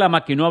me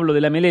reclama que no hablo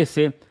de la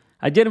MLS.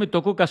 Ayer me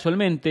tocó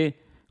casualmente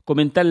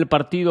comentar el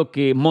partido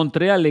que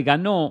Montreal le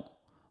ganó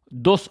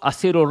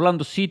 2-0 a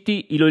Orlando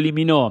City y lo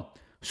eliminó.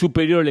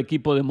 Superior el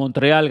equipo de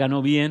Montreal,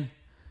 ganó bien,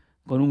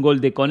 con un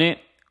gol de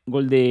Koné,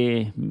 gol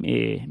de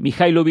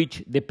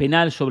Mihailovic de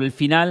penal sobre el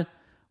final.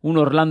 Un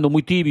Orlando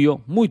muy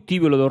tibio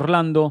lo de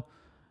Orlando.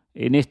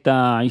 En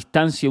esta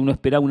instancia uno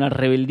esperaba una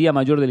rebeldía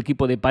mayor del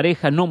equipo de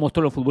pareja, no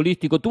mostró lo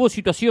futbolístico, tuvo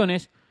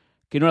situaciones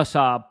que no las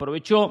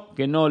aprovechó,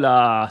 que no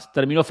las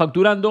terminó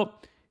facturando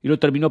y lo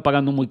terminó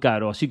pagando muy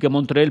caro. Así que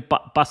Montreal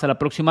pasa a la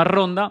próxima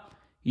ronda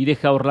y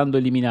deja a Orlando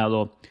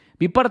eliminado.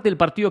 Vi parte del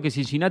partido que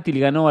Cincinnati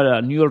le ganó a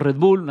la New York Red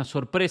Bull, una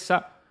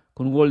sorpresa,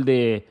 con un gol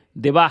de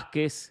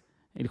Vázquez,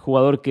 el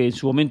jugador que en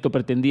su momento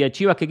pretendía a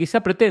Chivas, que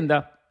quizá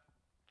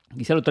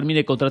lo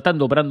termine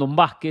contratando Brandon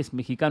Vázquez,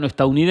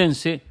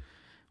 mexicano-estadounidense.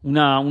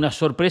 Una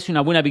sorpresa y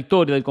una buena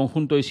victoria del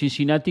conjunto de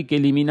Cincinnati que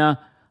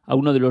elimina a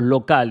uno de los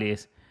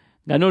locales.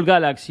 Ganó el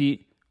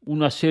Galaxy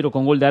 1-0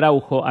 con gol de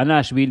Araujo a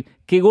Nashville.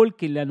 Qué gol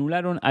que le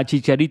anularon a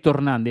Chicharito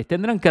Hernández.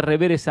 Tendrán que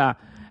rever esa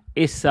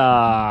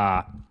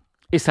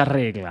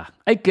regla.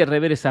 Hay que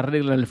rever esa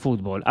regla en el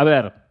fútbol. A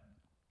ver,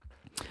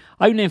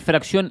 hay una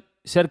infracción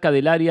cerca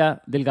del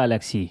área del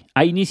Galaxy.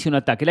 Ahí inicia un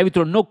ataque. El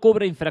árbitro no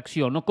cobra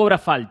infracción, no cobra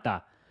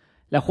falta.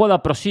 La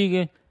jugada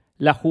prosigue,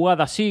 la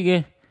jugada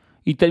sigue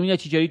y termina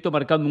Chicharito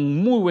marcando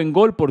un muy buen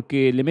gol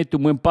porque le mete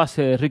un buen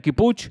pase de Riqui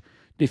Puig,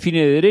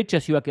 define de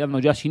derecha, se iba quedando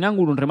ya sin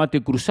ángulo, un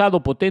remate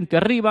cruzado, potente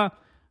arriba,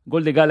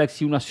 gol de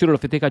Galaxy 1-0, lo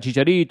festeja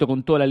Chicharito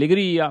con toda la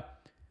alegría.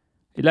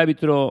 El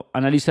árbitro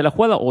analiza la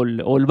jugada, o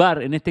el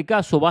VAR en este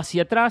caso, va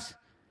hacia atrás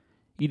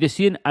y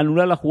deciden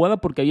anular la jugada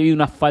porque ahí había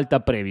una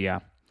falta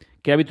previa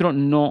que el árbitro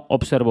no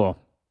observó.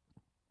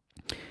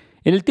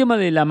 En el tema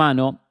de la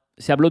mano,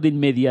 se habló de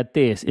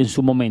inmediatez en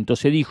su momento.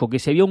 Se dijo que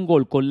si había un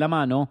gol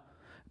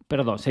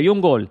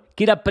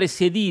que era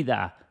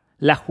precedida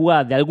la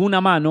jugada de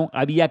alguna mano,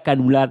 había que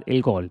anular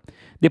el gol.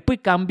 Después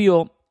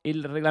cambió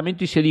el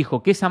reglamento y se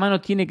dijo que esa mano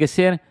tiene que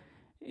ser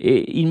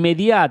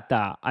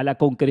inmediata a la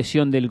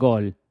concreción del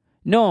gol.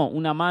 No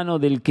una mano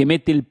del que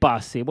mete el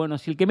pase. Bueno,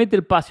 si el que mete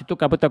el pase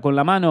toca la pelota con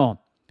la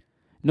mano,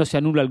 no se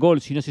anula el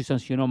gol, si no se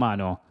sancionó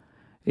mano.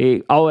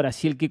 Ahora,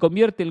 si el que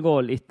convierte el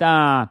gol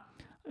está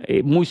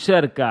muy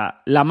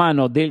cerca la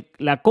mano de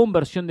la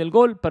conversión del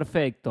gol,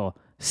 perfecto,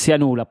 se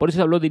anula. Por eso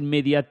se habló de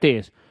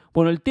inmediatez.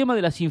 Bueno, el tema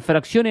de las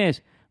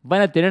infracciones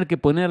van a tener que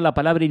poner la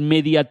palabra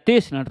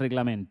inmediatez en el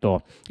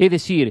reglamento. Es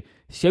decir,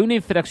 si hay una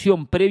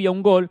infracción previa a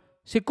un gol,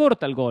 se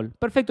corta el gol.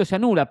 Perfecto, se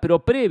anula,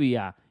 pero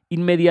previa,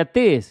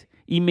 inmediatez,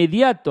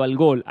 inmediato al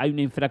gol hay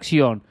una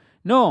infracción.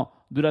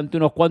 No durante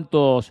unos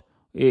cuantos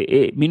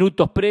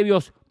minutos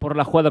previos por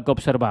la jugada que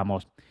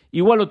observamos.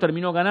 Igual lo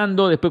terminó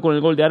ganando después con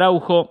el gol de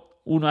Araujo,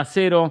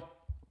 1-0,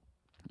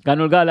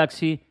 ganó el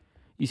Galaxy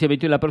y se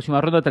metió en la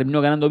próxima ronda, terminó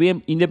ganando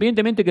bien,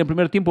 independientemente que en el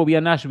primer tiempo vi a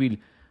Nashville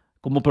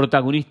como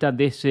protagonista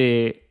de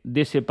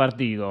ese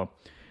partido.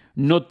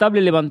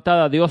 Notable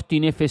levantada de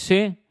Austin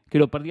FC, que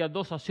lo perdía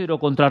 2-0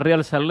 contra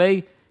Real Salt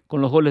Lake,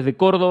 con los goles de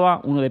Córdoba,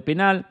 uno de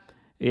penal,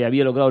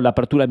 había logrado la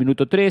apertura al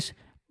minuto 3.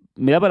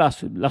 Me daba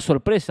la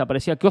sorpresa,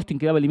 parecía que Austin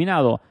quedaba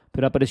eliminado,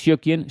 pero apareció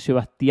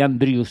Sebastián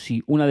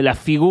Driussi, una de las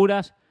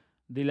figuras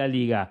de la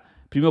liga.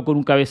 Primero con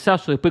un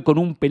cabezazo, después con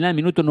un penal,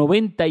 minuto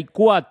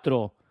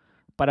 94,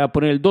 para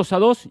poner el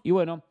 2-2, y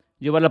bueno,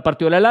 llevar el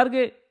partido a la larga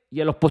y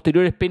a los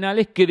posteriores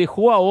penales que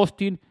dejó a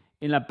Austin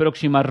en la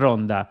próxima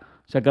ronda.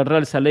 O sea que el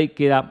Real Salt Lake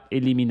queda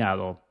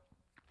eliminado.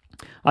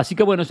 Así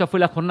que bueno, esa fue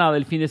la jornada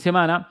del fin de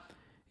semana.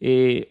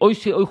 Hoy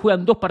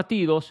juegan 2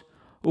 partidos.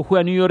 Hoy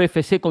juega New York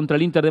FC contra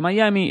el Inter de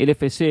Miami, el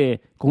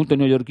FC, conjunto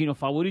neoyorquino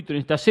favorito en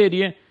esta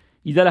serie,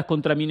 y Dallas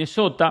contra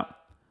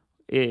Minnesota,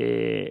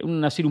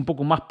 una serie un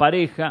poco más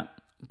pareja,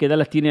 que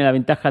Dallas tiene la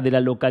ventaja de la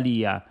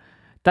localía.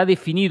 Está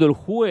definido el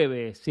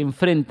jueves, se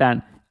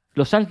enfrentan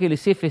Los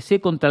Ángeles FC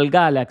contra el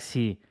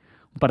Galaxy,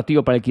 un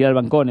partido para alquilar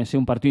balcones,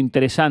 un partido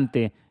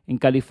interesante en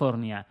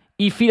California.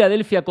 Y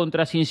Filadelfia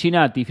contra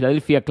Cincinnati,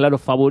 Filadelfia claro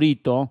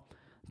favorito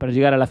para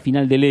llegar a la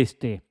final del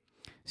Este.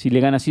 Si le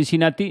gana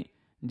Cincinnati,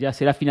 ya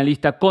será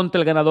finalista contra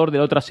el ganador de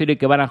la otra serie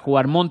que van a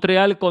jugar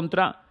Montreal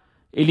contra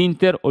el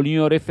Inter o New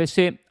York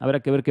FC. Habrá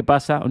que ver qué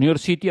pasa, o New York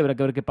City, habrá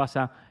que ver qué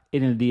pasa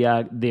en el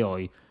día de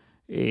hoy.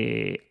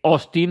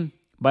 Austin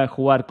va a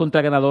jugar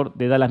contra el ganador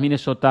de Dallas,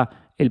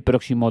 Minnesota el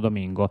próximo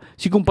domingo.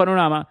 Así que un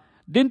panorama.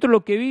 Dentro de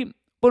lo que vi,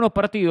 buenos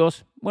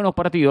partidos.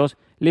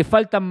 Le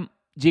faltan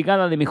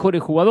llegada de mejores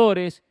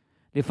jugadores,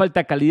 le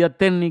falta calidad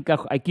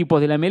técnica a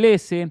equipos de la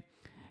MLS,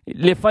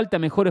 le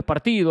faltan mejores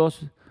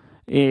partidos.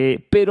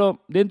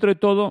 Pero dentro de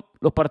todo,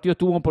 los partidos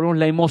tuvieron por lo menos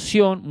la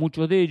emoción,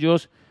 muchos de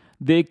ellos,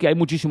 de que hay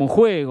muchísimo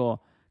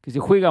juego, que se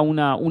juega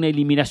una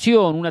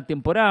eliminación, una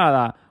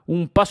temporada,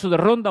 un paso de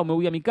ronda o me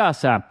voy a mi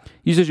casa.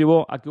 Y eso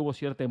llevó a que hubo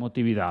cierta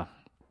emotividad.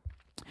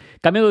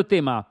 Cambiando de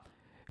tema,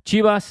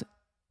 Chivas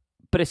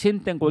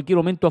presenta en cualquier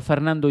momento a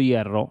Fernando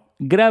Hierro.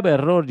 Grave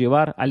error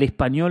llevar al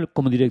Español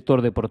como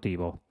director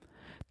deportivo.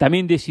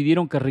 También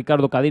decidieron que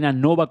Ricardo Cadena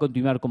no va a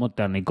continuar como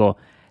técnico.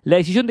 La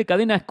decisión de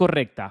Cadena es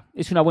correcta,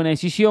 es una buena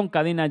decisión.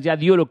 Cadena ya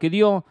dio lo que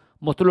dio,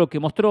 mostró lo que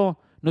mostró,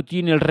 no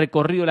tiene el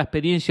recorrido, la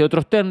experiencia de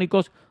otros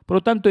técnicos, por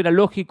lo tanto era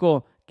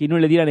lógico que no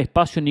le dieran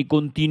espacio ni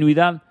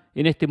continuidad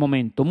en este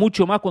momento.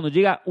 Mucho más cuando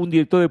llega un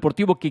director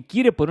deportivo que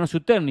quiere poner su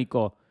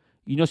técnico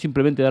y no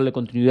simplemente darle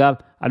continuidad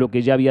a lo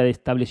que ya había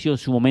establecido en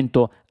su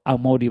momento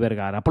Amaury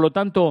Vergara. Por lo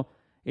tanto,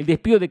 el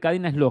despido de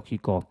Cadena es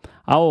lógico.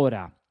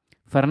 Ahora,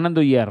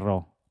 Fernando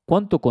Hierro,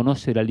 ¿cuánto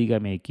conoce la Liga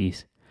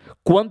MX?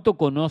 ¿Cuánto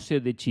conoce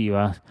de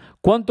Chivas?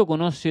 ¿Cuánto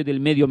conoce del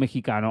medio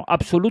mexicano?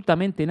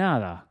 Absolutamente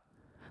nada.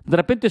 De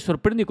repente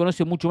sorprende y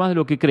conoce mucho más de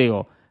lo que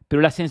creo,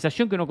 pero la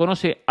sensación que no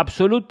conoce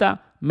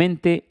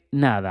absolutamente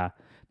nada.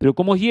 Pero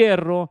como es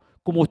Hierro,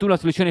 como estuvo en la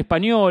selección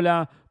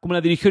española, como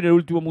la dirigió en el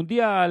último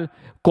mundial,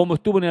 como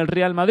estuvo en el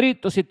Real Madrid,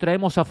 entonces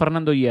traemos a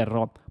Fernando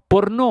Hierro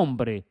por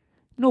nombre,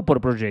 no por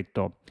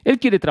proyecto. Él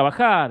quiere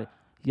trabajar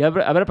y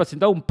habrá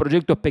presentado un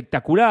proyecto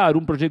espectacular,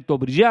 un proyecto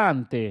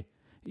brillante,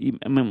 y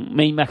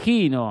me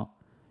imagino,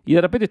 y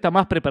de repente está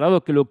más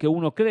preparado que lo que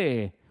uno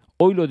cree.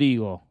 Hoy lo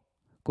digo,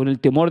 con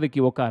el temor de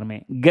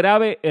equivocarme,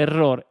 grave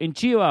error en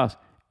Chivas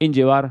en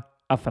llevar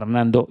a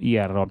Fernando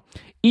Hierro.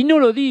 Y no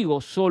lo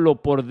digo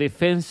solo por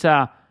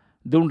defensa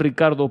de un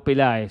Ricardo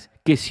Peláez,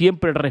 que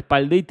siempre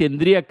respaldé y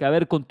tendría que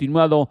haber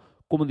continuado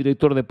como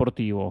director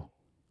deportivo.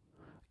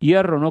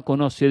 Hierro no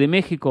conoce de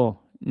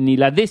México ni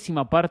la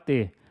 10ª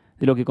parte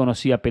de lo que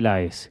conocía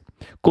Peláez,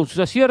 con sus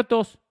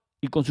aciertos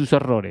y con sus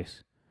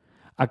errores.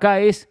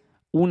 Acá es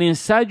un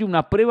ensayo,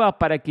 una prueba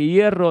para que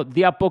Hierro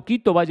de a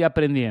poquito vaya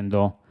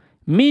aprendiendo.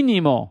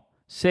 Mínimo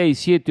 6,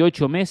 7,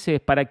 8 meses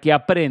para que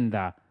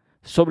aprenda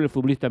sobre el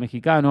futbolista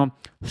mexicano,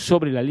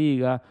 sobre la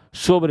liga,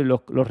 sobre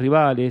los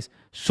rivales,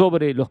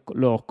 sobre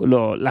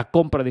la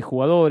compra de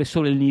jugadores,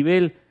 sobre el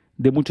nivel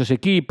de muchos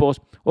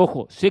equipos.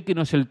 Ojo, sé que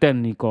no es el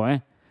técnico,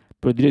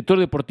 pero el director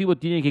deportivo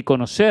tiene que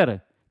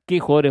conocer qué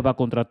jugadores va a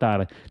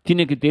contratar,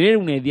 tiene que tener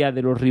una idea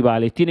de los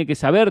rivales, tiene que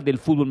saber del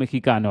fútbol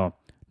mexicano.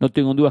 No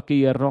tengo dudas que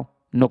Hierro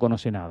no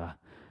conoce nada.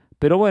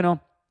 Pero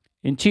bueno,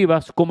 en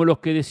Chivas, como los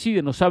que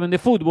deciden no saben de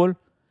fútbol,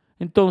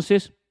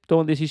 entonces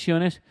toman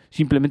decisiones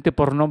simplemente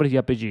por nombres y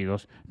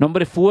apellidos.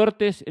 Nombres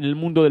fuertes en el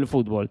mundo del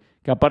fútbol.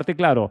 Que aparte,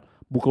 claro,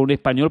 buscan un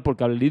español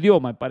porque habla el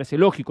idioma, me parece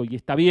lógico y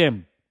está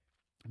bien.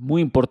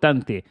 Muy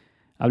importante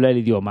hablar el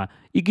idioma.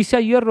 Y quizá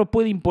Hierro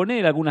puede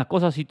imponer algunas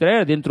cosas y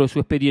traer dentro de su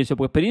experiencia,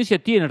 porque experiencia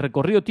tiene,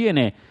 recorrido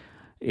tiene,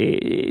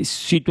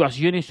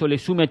 situaciones o le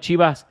sume a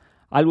Chivas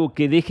algo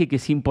que deje que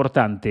es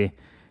importante,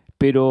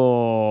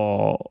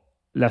 pero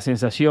la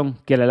sensación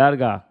que a la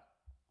larga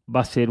va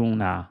a ser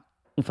un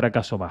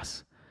fracaso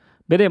más.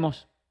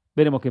 Veremos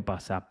qué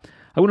pasa.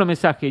 Algunos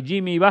mensajes.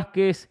 Jimmy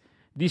Vázquez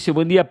dice: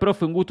 buen día,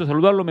 profe, un gusto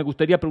saludarlo. Me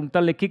gustaría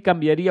preguntarle qué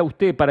cambiaría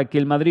usted para que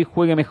el Madrid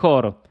juegue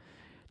mejor.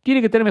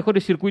 Tiene que tener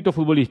mejores circuitos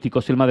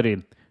futbolísticos el Madrid.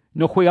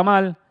 No juega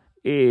mal,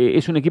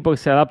 es un equipo que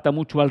se adapta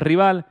mucho al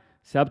rival,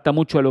 se adapta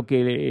mucho a lo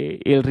que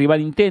el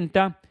rival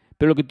intenta,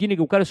 pero lo que tiene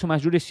que buscar son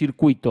mayores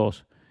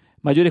circuitos,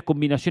 mayores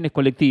combinaciones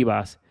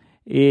colectivas,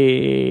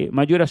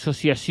 mayor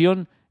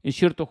asociación en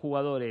ciertos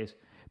jugadores.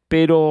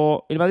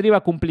 Pero el Madrid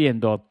va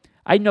cumpliendo.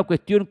 Hay una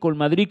cuestión con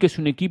Madrid, que es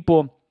un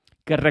equipo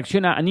que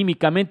reacciona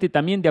anímicamente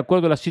también de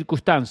acuerdo a las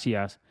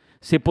circunstancias.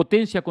 Se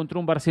potencia contra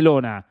un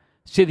Barcelona,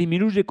 se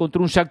disminuye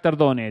contra un Shakhtar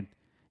Donetsk.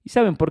 ¿Y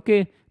saben por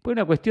qué? Pues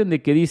una cuestión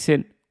de que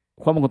dicen,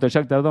 jugamos contra el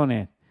Shakhtar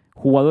Donetsk,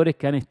 jugadores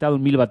que han estado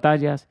en 1000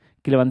 batallas,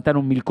 que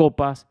levantaron 1000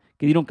 copas,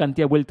 que dieron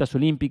cantidad de vueltas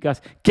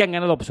olímpicas, que han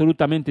ganado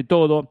absolutamente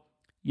todo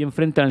y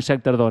enfrentan al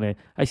Shakhtar Donetsk.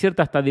 Hay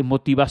cierta hasta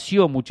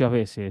desmotivación muchas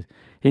veces.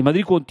 El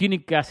Madrid, cuando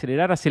tiene que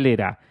acelerar,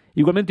 acelera.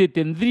 Igualmente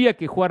tendría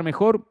que jugar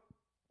mejor,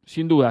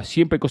 sin duda,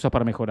 siempre hay cosas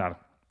para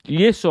mejorar.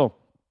 Y eso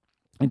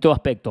en todo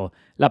aspecto.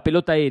 La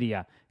pelota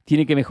aérea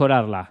tiene que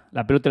mejorarla,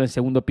 la pelota en el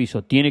segundo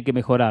piso tiene que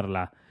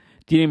mejorarla,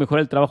 tiene que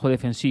mejorar el trabajo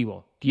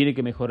defensivo, tiene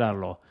que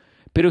mejorarlo.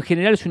 Pero en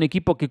general es un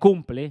equipo que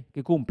cumple,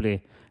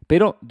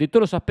 pero de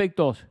todos los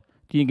aspectos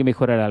tiene que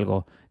mejorar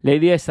algo. La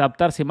idea es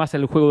adaptarse más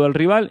al juego del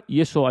rival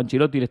y eso a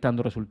Ancelotti le está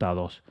dando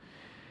resultados.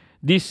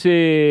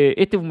 Dice,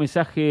 este es un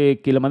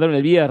mensaje que lo mandaron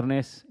el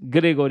viernes,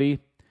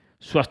 Gregory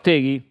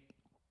Suastegui.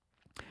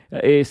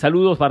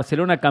 Saludos,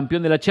 Barcelona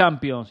campeón de la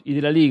Champions y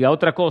de la Liga.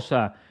 Otra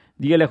cosa,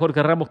 dígale a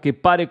Jorge Ramos que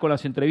pare con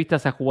las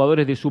entrevistas a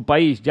jugadores de su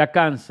país, ya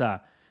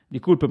cansa.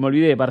 Disculpe, me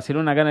olvidé,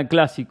 Barcelona gana el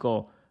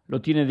Clásico,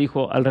 lo tiene,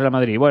 dijo, al Real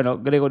Madrid. Bueno,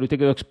 Gregory, usted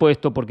quedó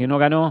expuesto porque no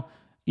ganó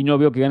y no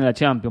veo que gane la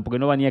Champions, porque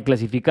no va ni a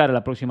clasificar a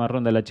la próxima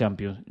ronda de la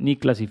Champions, ni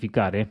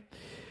clasificar,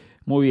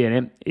 Muy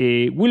bien,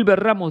 Wilber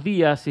Ramos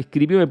Díaz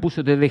escribió, me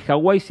puso desde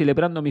Hawái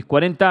celebrando mis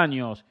 40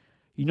 años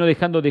y no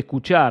dejando de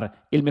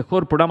escuchar el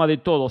mejor programa de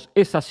todos,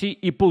 es así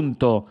y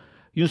punto.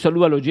 Y un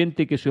saludo al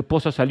oyente que su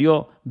esposa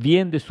salió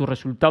bien de sus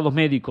resultados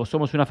médicos.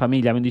 Somos una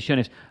familia,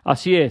 bendiciones.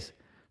 Así es,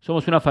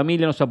 somos una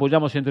familia, nos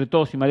apoyamos entre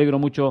todos y me alegro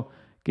mucho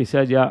que se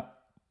haya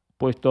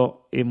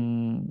puesto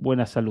en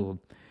buena salud.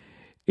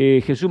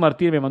 Jesús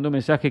Martínez me mandó un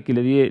mensaje que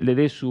le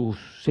dé sus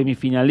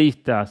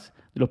semifinalistas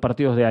de los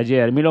partidos de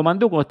ayer. Me lo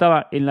mandó cuando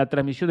estaba en la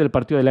transmisión del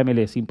partido de la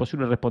MLS,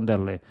 imposible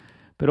responderle.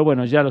 Pero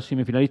bueno, ya los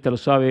semifinalistas lo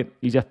saben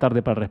y ya es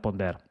tarde para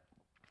responder.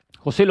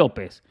 José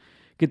López,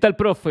 ¿qué tal,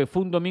 profe?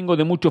 Fue un domingo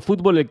de mucho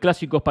fútbol, el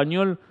clásico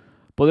español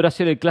podrá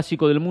ser el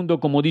clásico del mundo,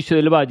 como dice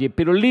Del Valle,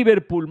 pero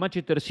Liverpool,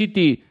 Manchester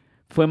City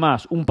fue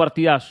más, un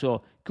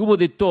partidazo, que hubo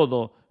de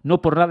todo,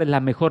 no por nada es la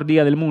mejor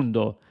liga del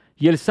mundo.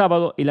 Y el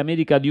sábado el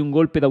América dio un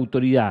golpe de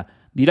autoridad.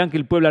 Dirán que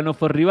el Puebla no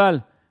fue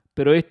rival,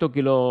 pero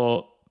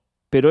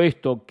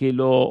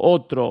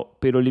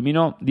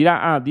eliminó,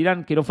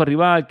 dirán que no fue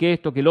rival, que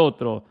esto, que lo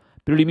otro,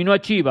 pero eliminó a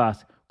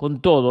Chivas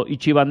con todo, y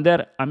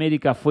Chivander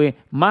América fue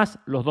más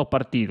los dos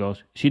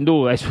partidos, sin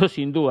duda, eso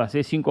sin dudas,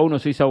 5-1,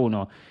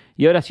 6-1,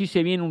 y ahora sí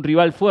se viene un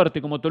rival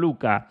fuerte como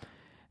Toluca.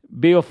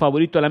 Veo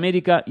favorito al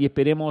América y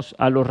esperemos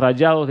a los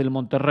Rayados del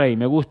Monterrey.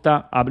 Me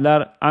gusta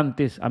hablar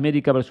antes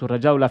América versus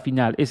Rayados la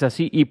final, es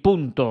así y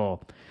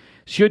punto.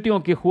 Si hoy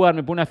tengo que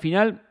jugarme por una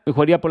final, me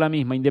jugaría por la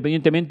misma,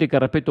 independientemente que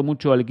respeto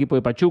mucho al equipo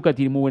de Pachuca,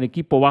 tiene muy buen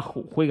equipo,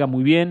 juega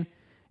muy bien,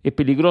 es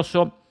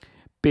peligroso,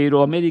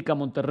 pero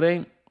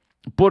América-Monterrey,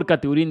 por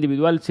categoría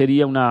individual,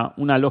 sería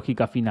una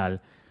lógica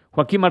final.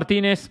 Joaquín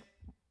Martínez,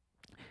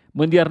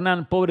 buen día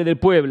Hernán, pobre del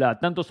Puebla,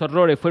 tantos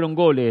errores, fueron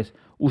goles.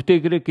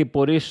 ¿Usted cree que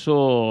por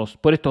estos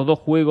dos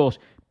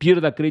juegos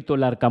pierda crédito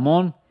el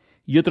Arcamón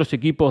y otros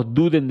equipos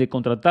duden de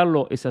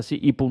contratarlo? Es así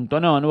y punto.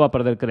 No va a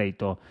perder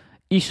crédito.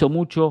 Hizo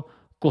mucho,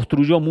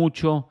 construyó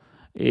mucho,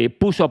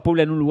 puso a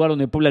Puebla en un lugar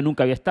donde Puebla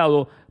nunca había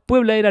estado.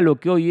 Puebla era lo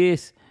que hoy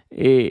es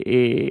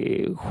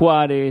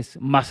Juárez,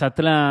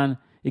 Mazatlán,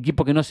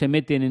 equipos que no se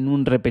meten en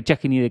un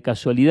repechaje ni de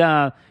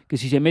casualidad, que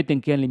si se meten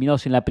quedan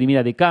eliminados en la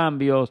primera de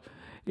cambios,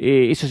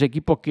 esos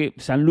equipos que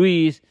San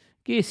Luis,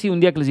 que sí un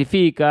día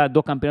clasifica,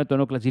 2 campeonatos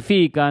no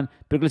clasifican,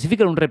 pero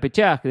clasifican un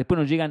repechaje, después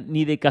no llegan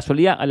ni de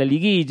casualidad a la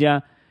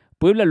liguilla.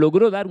 Puebla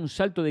logró dar un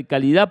salto de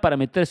calidad para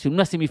meterse en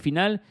una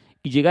semifinal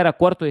y llegar a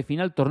cuartos de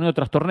final torneo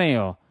tras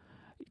torneo,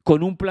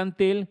 con un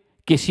plantel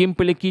que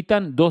siempre le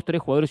quitan 2-3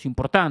 jugadores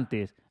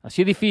importantes.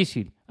 Así es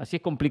difícil, así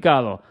es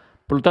complicado.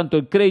 Por lo tanto,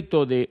 el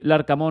crédito de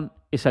Larcamón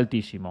es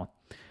altísimo.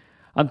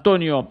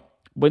 Antonio,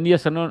 buen día,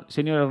 señor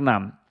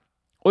Hernán.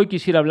 Hoy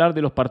quisiera hablar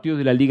de los partidos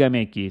de la Liga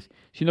MX,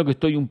 siendo que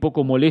estoy un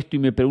poco molesto y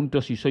me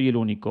pregunto si soy el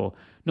único.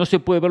 No se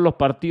puede ver los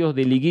partidos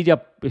de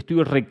liguilla,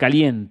 estoy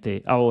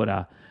recaliente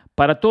ahora.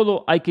 Para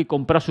todo hay que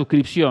comprar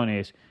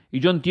suscripciones.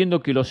 Y yo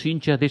entiendo que los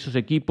hinchas de esos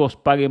equipos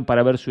paguen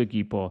para ver su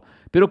equipo.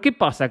 Pero ¿qué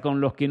pasa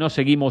con los que no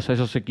seguimos a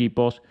esos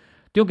equipos?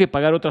 ¿Tengo que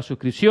pagar otra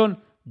suscripción?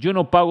 Yo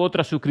no pago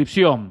otra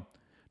suscripción.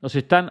 Nos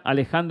están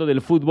alejando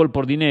del fútbol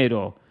por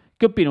dinero.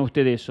 ¿Qué opina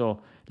usted de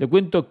eso? Le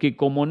cuento que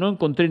como no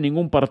encontré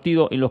ningún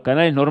partido en los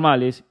canales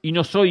normales y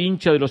no soy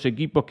hincha de los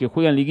equipos que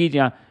juegan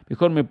liguilla,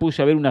 mejor me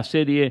puse a ver una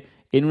serie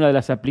en una de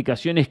las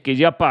aplicaciones que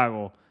ya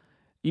pago.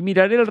 Y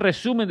miraré el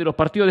resumen de los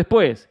partidos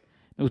después.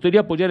 Me gustaría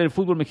apoyar el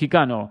fútbol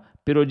mexicano,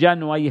 pero ya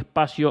no hay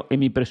espacio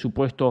en mi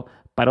presupuesto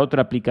para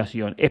otra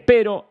aplicación.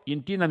 Espero y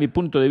entienda mi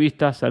punto de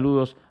vista.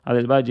 Saludos a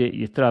Del Valle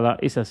y Estrada.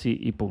 Es así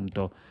y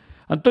punto.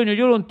 Antonio,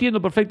 yo lo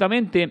entiendo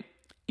perfectamente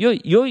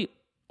Y hoy,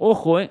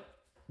 ojo,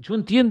 yo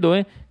entiendo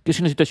que es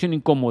una situación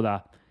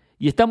incómoda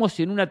y estamos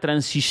en una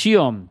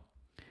transición.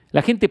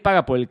 La gente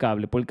paga por el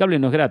cable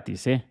no es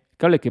gratis, el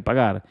cable hay que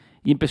pagar.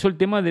 Y empezó el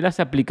tema de las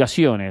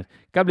aplicaciones.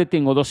 Cable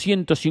tengo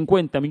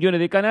 250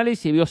 millones de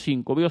canales y veo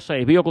 5, veo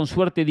 6, veo con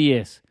suerte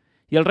 10.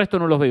 Y el resto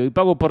no los veo y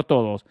pago por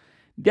todos.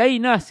 De ahí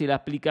nace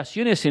las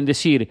aplicaciones en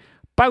decir,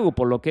 pago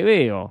por lo que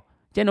veo.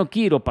 Ya no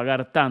quiero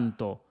pagar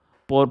tanto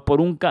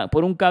por un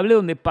cable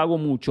donde pago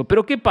mucho.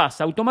 Pero ¿qué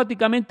pasa?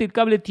 Automáticamente el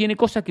cable tiene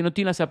cosas que no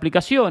tienen las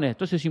aplicaciones.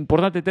 Entonces es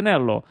importante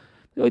tenerlo.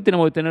 Hoy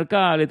tenemos que tener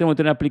cable, tenemos que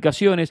tener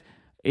aplicaciones.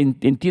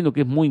 Entiendo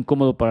que es muy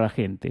incómodo para la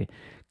gente.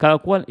 Cada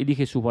cual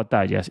elige sus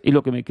batallas. Es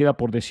lo que me queda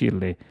por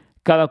decirle.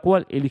 Cada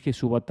cual elige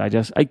sus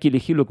batallas. Hay que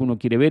elegir lo que uno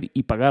quiere ver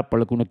y pagar por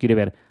lo que uno quiere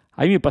ver.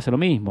 A mí me pasa lo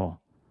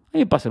mismo.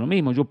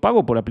 Yo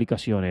pago por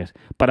aplicaciones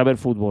para ver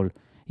fútbol.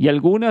 Y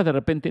algunas de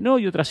repente no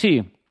y otras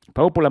sí.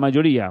 Pago por la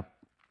mayoría.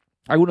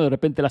 Algunos de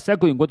repente las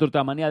saco y encuentro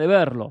otra manera de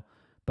verlo.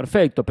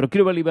 Perfecto, pero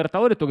quiero ver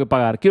Libertadores, tengo que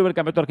pagar. Quiero ver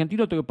Campeonato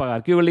Argentino, tengo que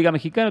pagar. Quiero ver Liga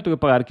Mexicana, tengo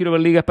que pagar. Quiero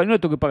ver Liga Española,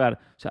 tengo que pagar.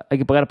 O sea, hay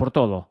que pagar por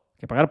todo.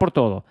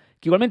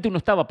 Que igualmente uno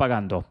estaba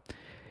pagando.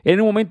 En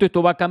un momento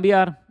esto va a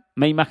cambiar,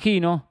 me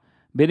imagino.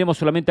 Veremos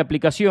solamente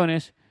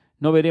aplicaciones,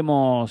 no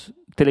veremos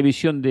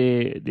televisión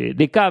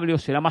de cable,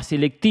 será más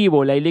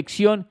selectivo la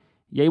elección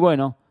y ahí,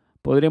 bueno,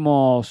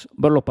 podremos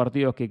ver los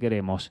partidos que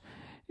queremos.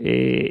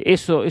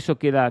 Eso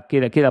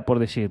queda por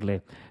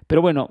decirle.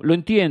 Pero bueno, lo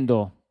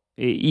entiendo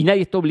y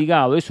nadie está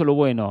obligado, eso es lo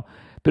bueno.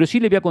 Pero sí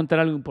le voy a contar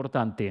algo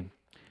importante.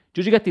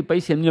 Yo llegué a este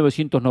país en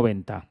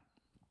 1990.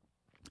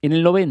 En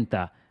el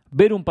 90,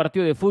 ver un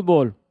partido de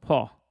fútbol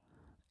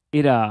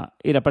era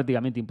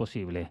prácticamente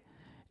imposible.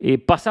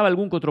 Pasaba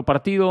algún que otro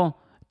partido,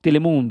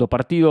 Telemundo,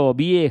 partidos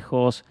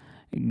viejos,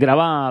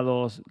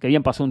 grabados, que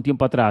habían pasado un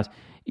tiempo atrás,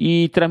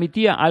 y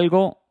transmitía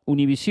algo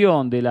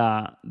Univisión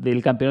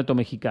del campeonato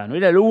mexicano.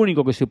 Era lo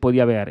único que se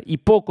podía ver, y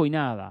poco y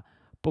nada.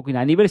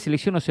 A nivel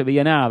selección no se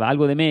veía nada,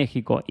 algo de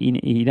México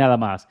y nada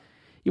más.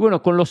 Y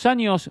bueno, con los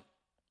años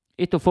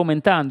esto fue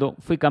aumentando,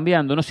 fue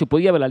cambiando. No se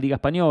podía ver la Liga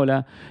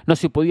Española, no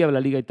se podía ver la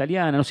Liga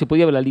Italiana, no se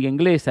podía ver la Liga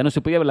Inglesa, no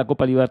se podía ver la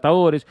Copa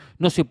Libertadores,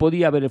 no se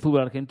podía ver el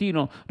fútbol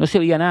argentino, no se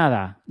veía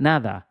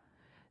nada.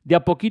 De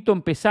a poquito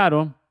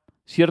empezaron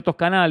ciertos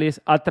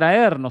canales a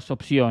traernos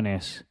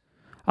opciones,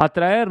 a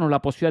traernos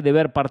la posibilidad de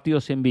ver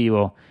partidos en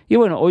vivo. Y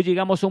bueno, hoy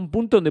llegamos a un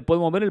punto donde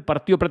podemos ver el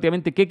partido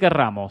prácticamente que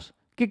querramos,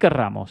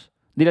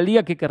 de la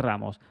liga que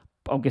querramos,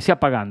 aunque sea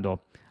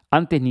pagando.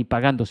 Antes ni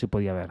pagando se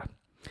podía ver.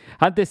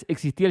 Antes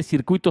existía el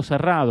circuito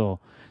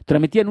cerrado.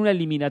 Transmitían una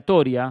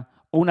eliminatoria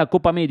o una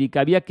Copa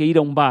América, había que ir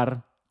a un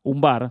bar,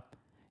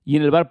 y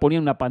en el bar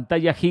ponían una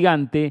pantalla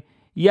gigante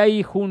y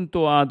ahí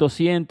junto a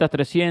 200,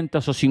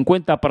 300 o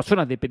 50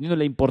 personas, dependiendo de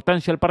la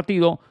importancia del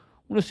partido,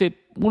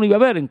 uno iba a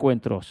ver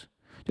encuentros.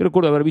 Yo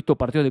recuerdo haber visto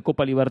partidos de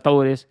Copa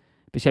Libertadores,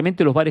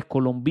 especialmente los bares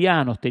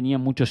colombianos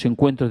tenían muchos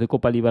encuentros de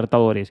Copa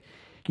Libertadores.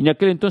 Y en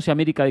aquel entonces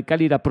América de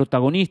Cali era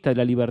protagonista de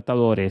la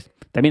Libertadores,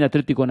 también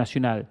Atlético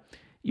Nacional.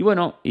 Y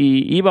bueno,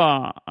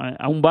 iba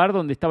a un bar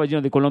donde estaba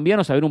lleno de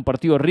colombianos a ver un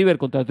partido River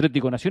contra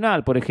Atlético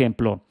Nacional, por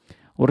ejemplo,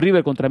 o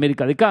River contra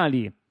América de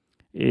Cali.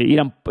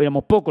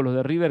 Éramos pocos los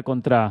de River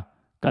contra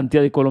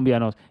cantidad de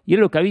colombianos. Y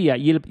era lo que había.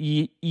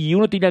 Y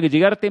uno tenía que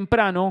llegar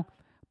temprano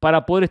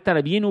para poder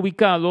estar bien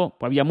ubicado.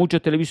 Había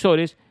muchos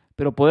televisores,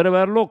 pero poder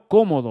verlo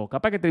cómodo.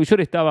 Capaz que el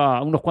televisor estaba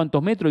a unos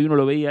cuantos metros y uno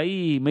lo veía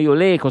ahí medio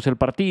lejos, el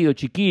partido,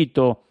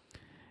 chiquito,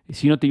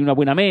 si no tenía una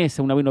buena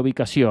mesa, una buena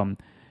ubicación.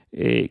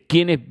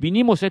 Quienes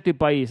vinimos a este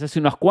país hace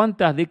unas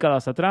cuantas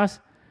décadas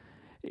atrás,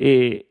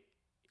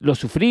 lo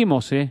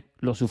sufrimos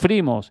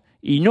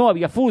y no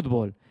había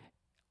fútbol.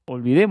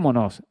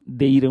 Olvidémonos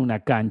de ir a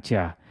una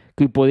cancha,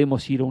 que hoy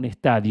podemos ir a un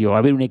estadio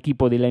a ver un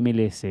equipo de la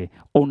MLS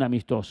o un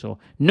amistoso.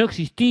 No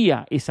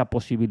existía esa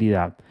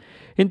posibilidad.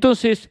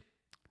 Entonces,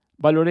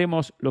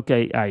 valoremos lo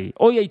que hay.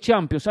 Hoy hay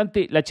Champions.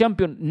 Antes la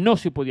Champions no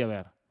se podía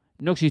ver.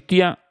 No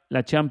existía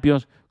la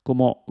Champions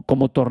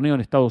como torneo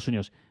en Estados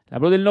Unidos.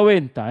 Habló del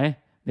 90,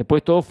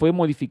 Después todo fue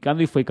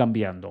modificando y fue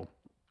cambiando.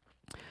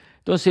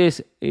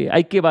 Entonces,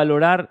 hay que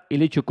valorar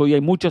el hecho que hoy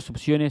hay muchas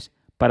opciones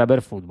para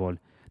ver fútbol.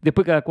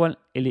 Después cada cual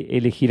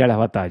elegirá las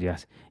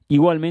batallas.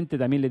 Igualmente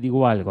también le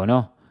digo algo,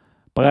 ¿no?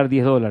 Pagar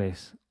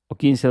 $10 o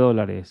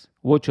 $15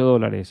 o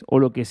 $8 o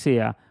lo que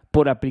sea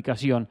por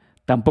aplicación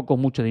tampoco es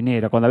mucho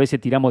dinero. Cuando a veces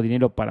tiramos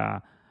dinero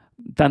para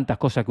tantas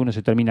cosas que uno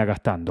se termina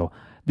gastando.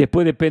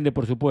 Después depende,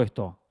 por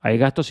supuesto. Hay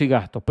gastos y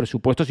gastos,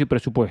 presupuestos y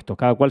presupuestos.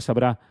 Cada cual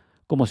sabrá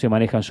cómo se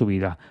maneja en su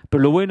vida.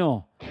 Pero lo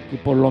bueno es que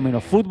por lo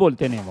menos fútbol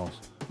tenemos.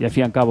 Y al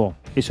fin y al cabo,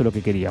 eso es lo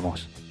que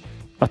queríamos.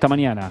 Hasta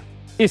mañana.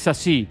 Es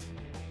así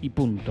y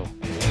punto.